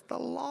enforce the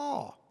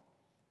law.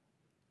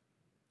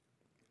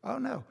 Oh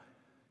no,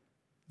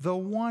 the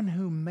one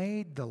who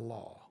made the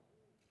law.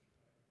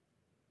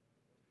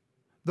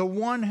 The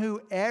one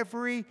who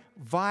every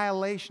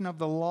violation of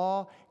the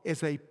law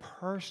is a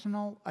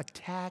personal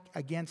attack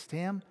against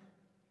him,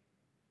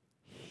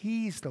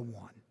 he's the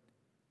one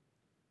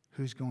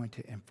who's going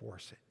to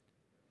enforce it.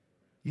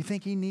 You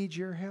think he needs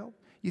your help?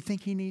 You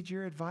think he needs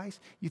your advice?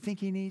 You think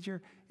he needs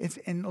your...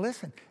 And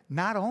listen,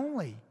 not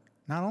only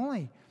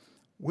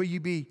will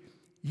you be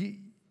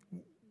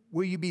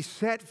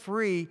set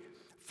free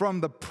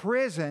from the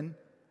prison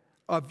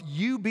of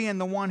you being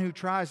the one who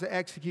tries to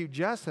execute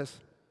justice.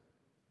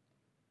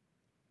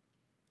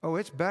 Oh,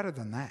 it's better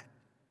than that.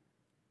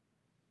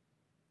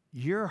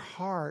 Your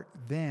heart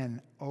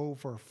then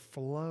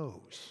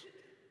overflows.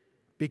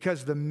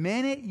 Because the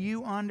minute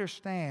you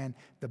understand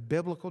the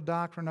biblical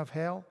doctrine of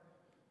hell,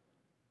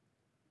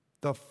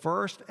 the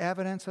first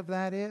evidence of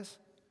that is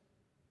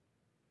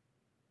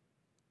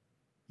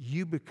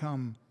you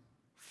become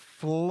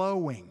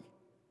flowing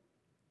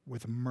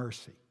with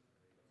mercy.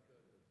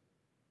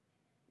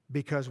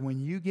 Because when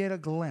you get a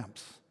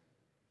glimpse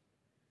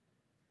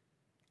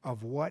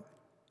of what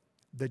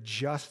the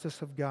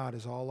justice of God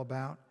is all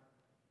about,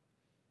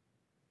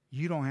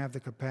 you don't have the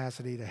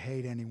capacity to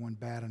hate anyone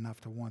bad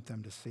enough to want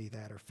them to see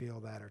that or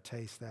feel that or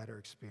taste that or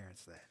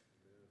experience that.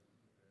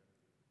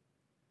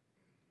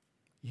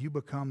 You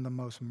become the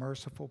most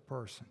merciful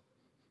person.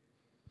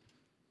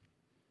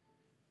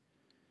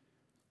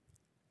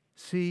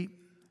 See,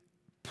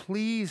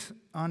 please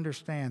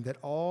understand that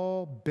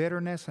all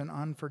bitterness and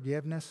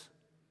unforgiveness,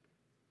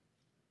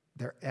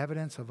 they're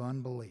evidence of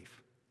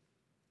unbelief.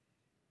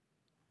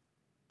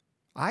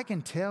 I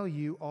can tell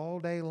you all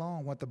day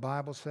long what the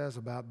Bible says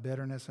about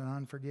bitterness and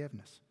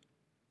unforgiveness.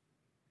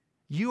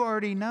 You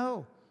already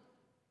know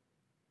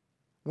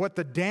what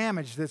the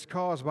damage that's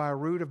caused by a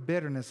root of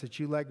bitterness that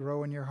you let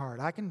grow in your heart.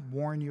 I can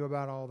warn you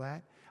about all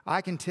that.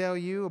 I can tell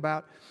you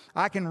about,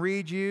 I can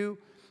read you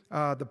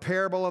the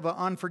parable of the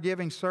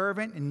unforgiving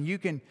servant, and you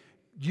can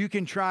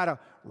try to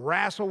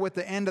wrestle with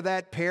the end of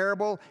that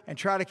parable and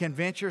try to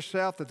convince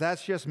yourself that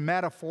that's just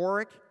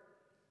metaphoric,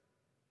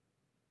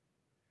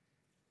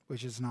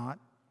 which is not.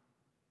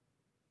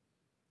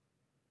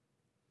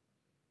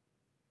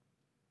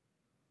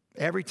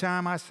 Every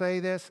time I say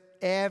this,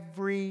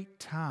 every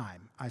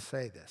time, I've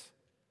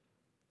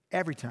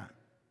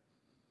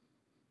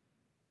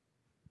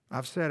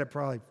said it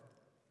probably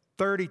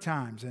 30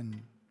 times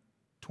in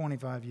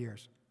 25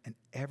 years, and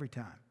every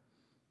time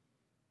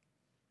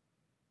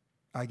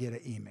I get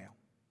an email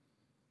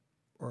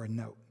or a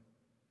note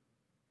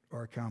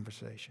or a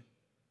conversation.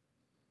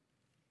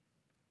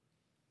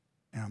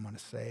 And I'm going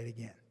to say it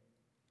again.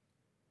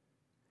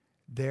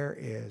 There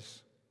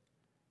is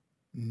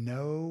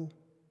no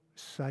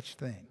such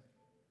thing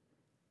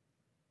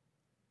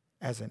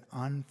as an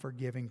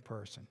unforgiving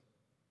person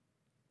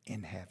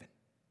in heaven.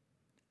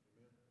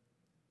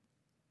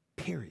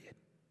 Period.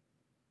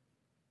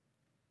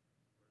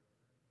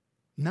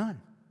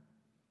 None.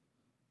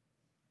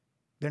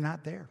 They're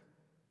not there.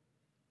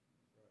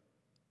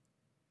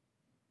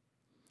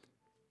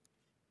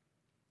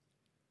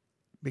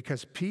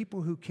 Because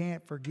people who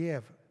can't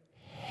forgive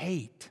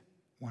hate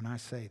when I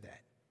say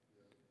that.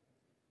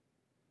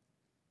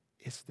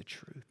 It's the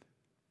truth.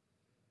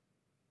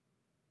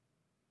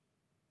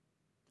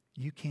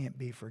 You can't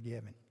be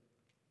forgiven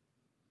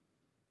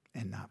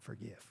and not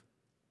forgive.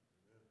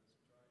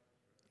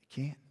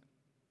 You can't.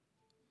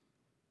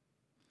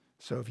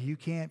 So if you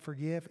can't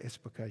forgive, it's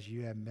because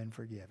you haven't been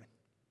forgiven.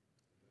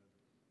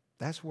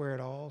 That's where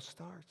it all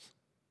starts.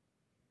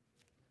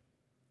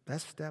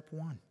 That's step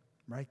one,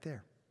 right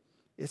there.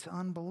 It's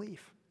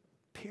unbelief,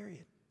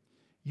 period.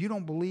 You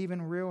don't believe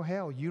in real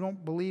hell. You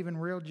don't believe in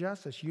real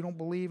justice. You don't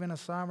believe in a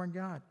sovereign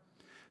God.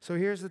 So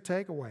here's the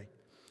takeaway.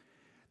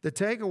 The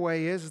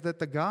takeaway is that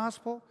the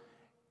gospel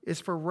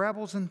is for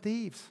rebels and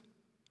thieves.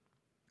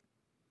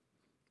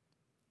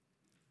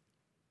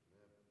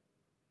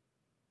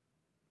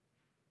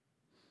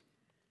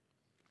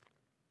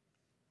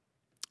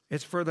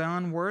 It's for the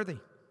unworthy.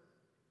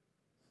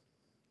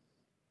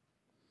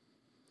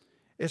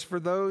 It's for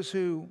those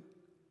who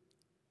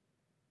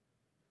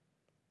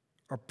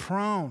are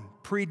prone,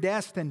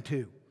 predestined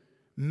to,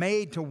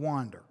 made to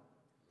wander.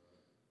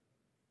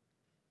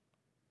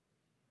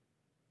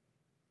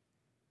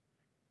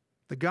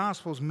 The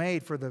gospel's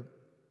made for the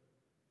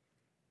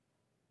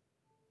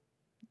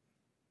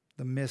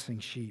missing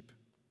sheep.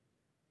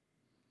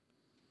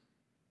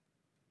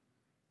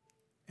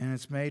 And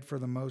it's made for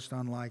the most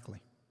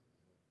unlikely.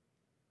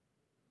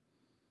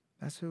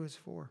 That's who it's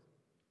for.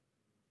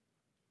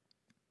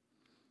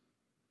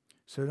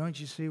 So don't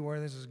you see where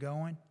this is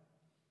going?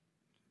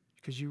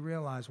 Because you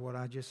realize what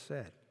I just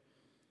said.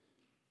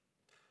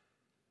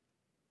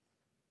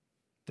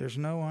 There's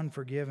no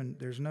unforgiving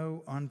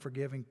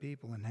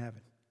people in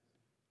heaven.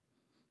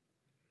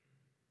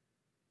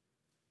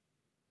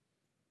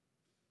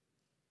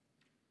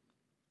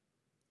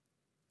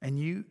 And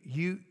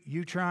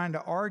you trying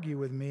to argue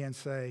with me and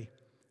say,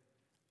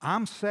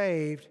 I'm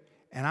saved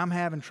and I'm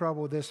having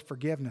trouble with this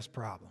forgiveness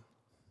problem.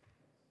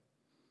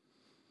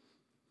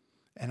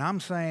 And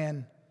I'm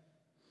saying,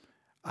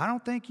 I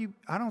don't think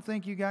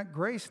you got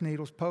grace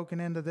needles poking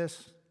into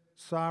this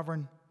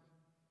sovereign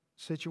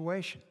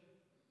situation.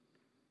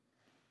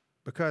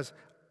 Because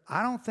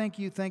I don't think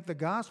you think the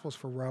gospel's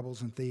for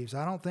rebels and thieves.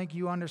 I don't think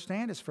you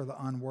understand it's for the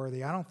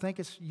unworthy. I don't think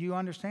you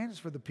understand it's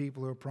for the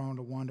people who are prone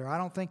to wander.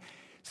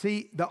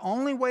 See, the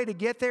only way to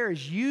get there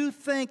is you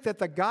think that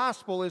the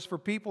gospel is for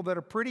people that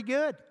are pretty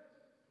good.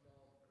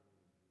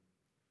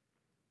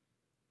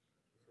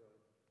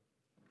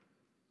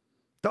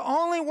 The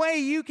only way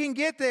you can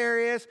get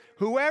there is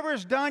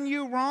whoever's done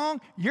you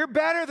wrong, you're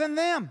better than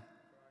them.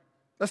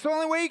 That's the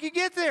only way you can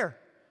get there.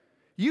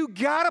 You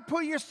got to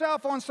put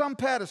yourself on some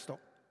pedestal.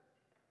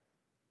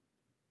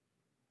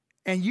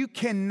 And you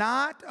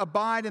cannot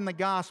abide in the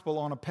gospel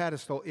on a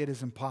pedestal. It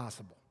is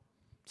impossible.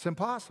 It's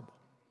impossible.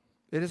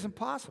 It is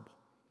impossible.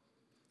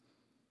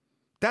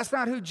 That's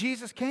not who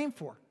Jesus came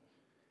for.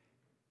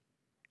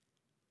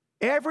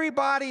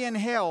 Everybody in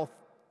hell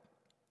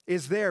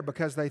is there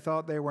because they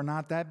thought they were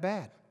not that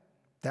bad.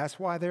 That's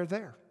why they're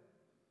there.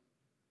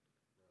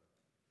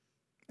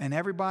 And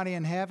everybody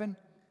in heaven,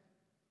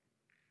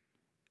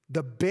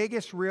 the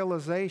biggest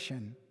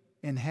realization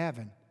in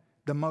heaven,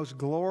 the most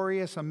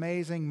glorious,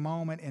 amazing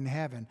moment in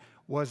heaven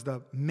was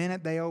the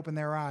minute they opened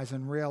their eyes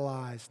and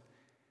realized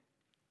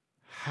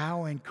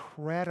how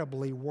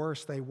incredibly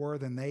worse they were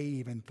than they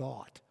even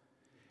thought.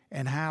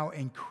 And how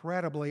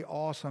incredibly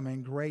awesome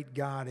and great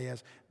God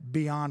is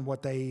beyond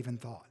what they even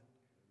thought.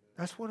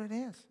 That's what it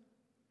is.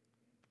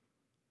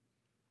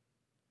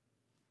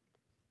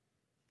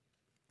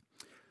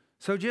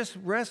 So just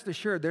rest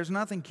assured, there's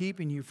nothing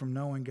keeping you from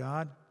knowing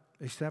God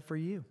except for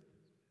you.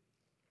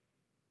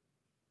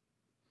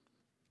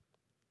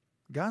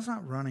 God's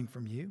not running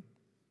from you.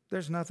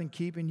 There's nothing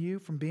keeping you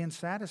from being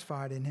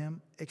satisfied in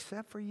Him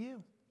except for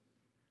you.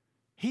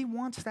 He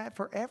wants that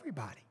for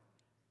everybody.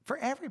 For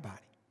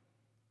everybody.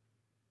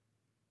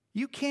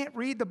 You can't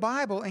read the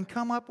Bible and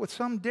come up with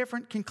some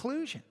different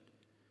conclusion.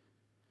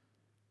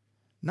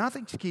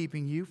 Nothing's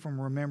keeping you from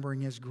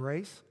remembering His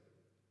grace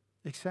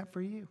except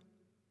for you.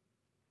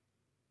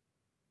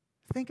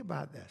 Think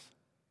about this.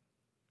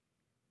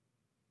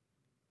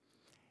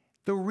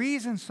 The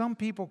reason some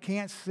people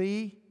can't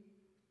see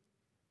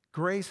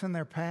grace in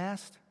their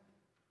past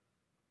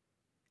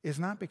is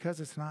not because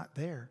it's not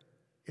there.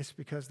 It's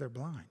because they're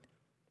blind.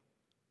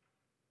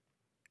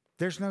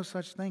 There's no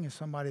such thing as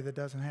somebody that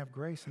doesn't have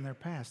grace in their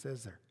past,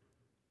 is there?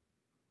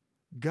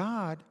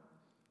 God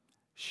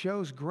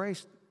shows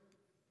grace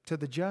to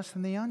the just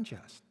and the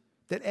unjust.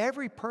 That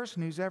every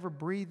person who's ever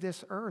breathed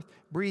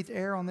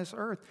air on this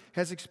earth,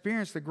 has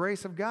experienced the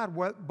grace of God.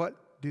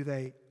 But do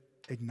they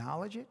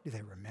acknowledge it? Do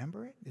they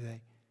remember it?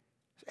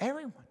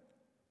 Everyone.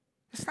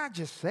 It's not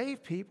just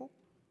saved people.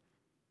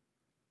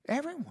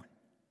 Everyone.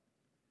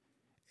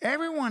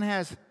 Everyone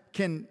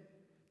can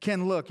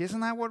look. Isn't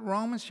that what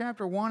Romans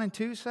chapter 1 and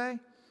 2 say?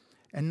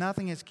 And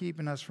nothing is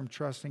keeping us from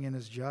trusting in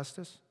His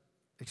justice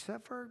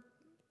except for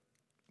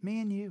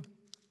me and you.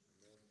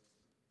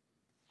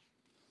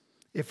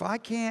 If I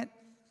can't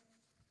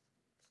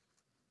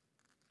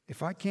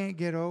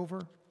get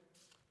over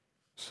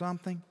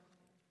something,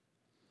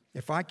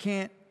 if I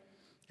can't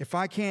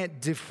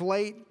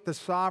deflate the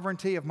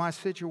sovereignty of my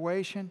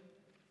situation,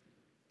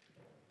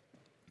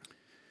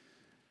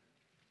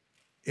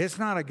 it's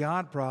not a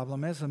God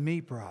problem, it's a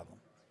me problem.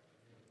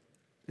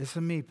 It's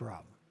a me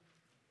problem.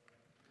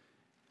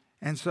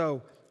 And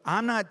so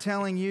I'm not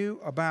telling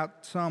you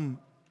about some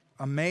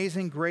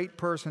amazing, great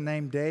person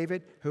named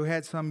David who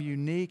had some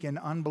unique and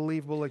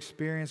unbelievable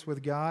experience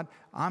with God.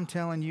 I'm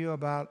telling you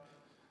about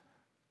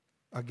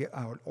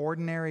an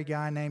ordinary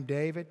guy named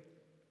David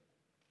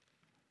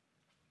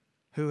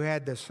who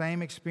had the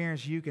same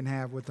experience you can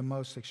have with the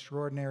most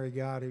extraordinary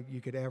God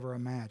you could ever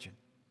imagine.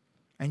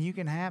 And you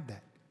can have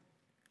that.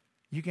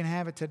 You can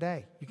have it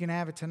today. You can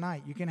have it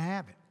tonight. You can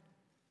have it.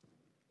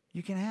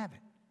 You can have it.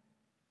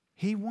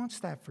 He wants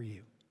that for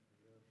you.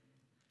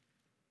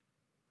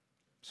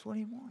 That's what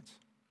He wants.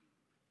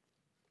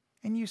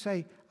 And you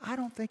say, I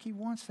don't think He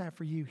wants that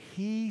for you.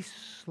 He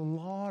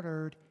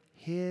slaughtered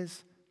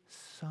His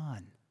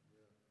Son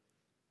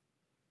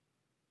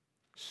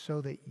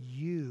so that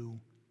you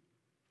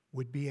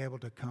would be able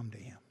to come to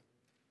Him.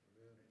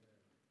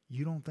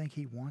 You don't think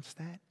He wants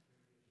that?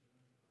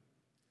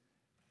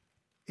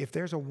 If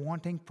there's a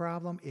wanting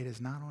problem, it is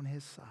not on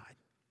His side.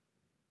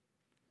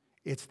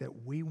 It's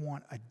that we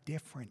want a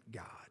different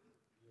God.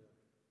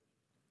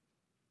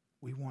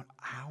 We want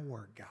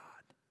our God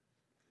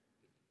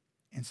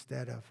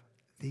instead of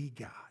the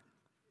God.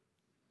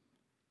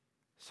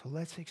 So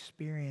let's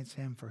experience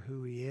Him for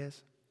who He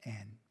is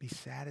and be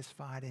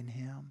satisfied in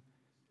Him.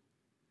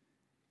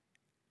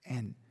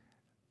 And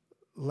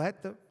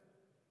let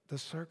the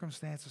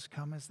circumstances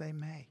come as they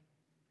may.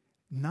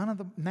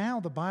 Now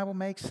the Bible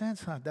makes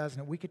sense,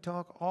 doesn't it? We could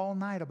talk all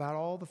night about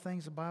all the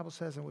things the Bible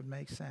says that would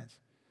make sense.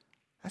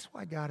 That's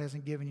why God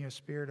hasn't given you a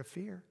spirit of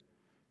fear.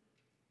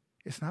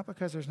 It's not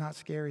because there's not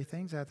scary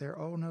things out there.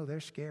 Oh, no, they're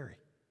scary.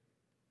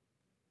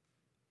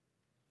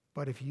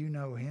 But if you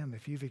know Him,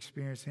 if you've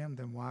experienced Him,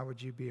 then why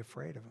would you be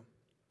afraid of Him?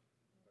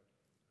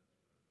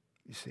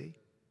 You see?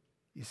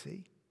 You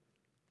see?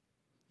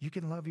 You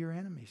can love your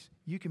enemies.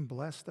 You can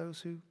bless those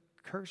who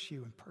curse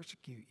you and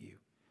persecute you.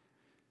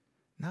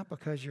 Not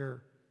because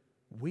you're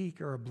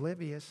weak or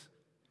oblivious.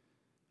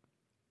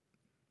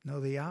 No,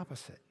 the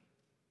opposite.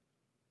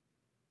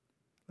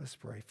 Let's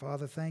pray.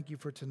 Father, thank You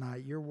for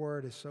tonight. Your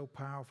word is so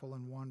powerful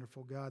and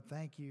wonderful. God,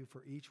 thank You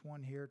for each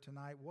one here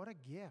tonight. What a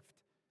gift.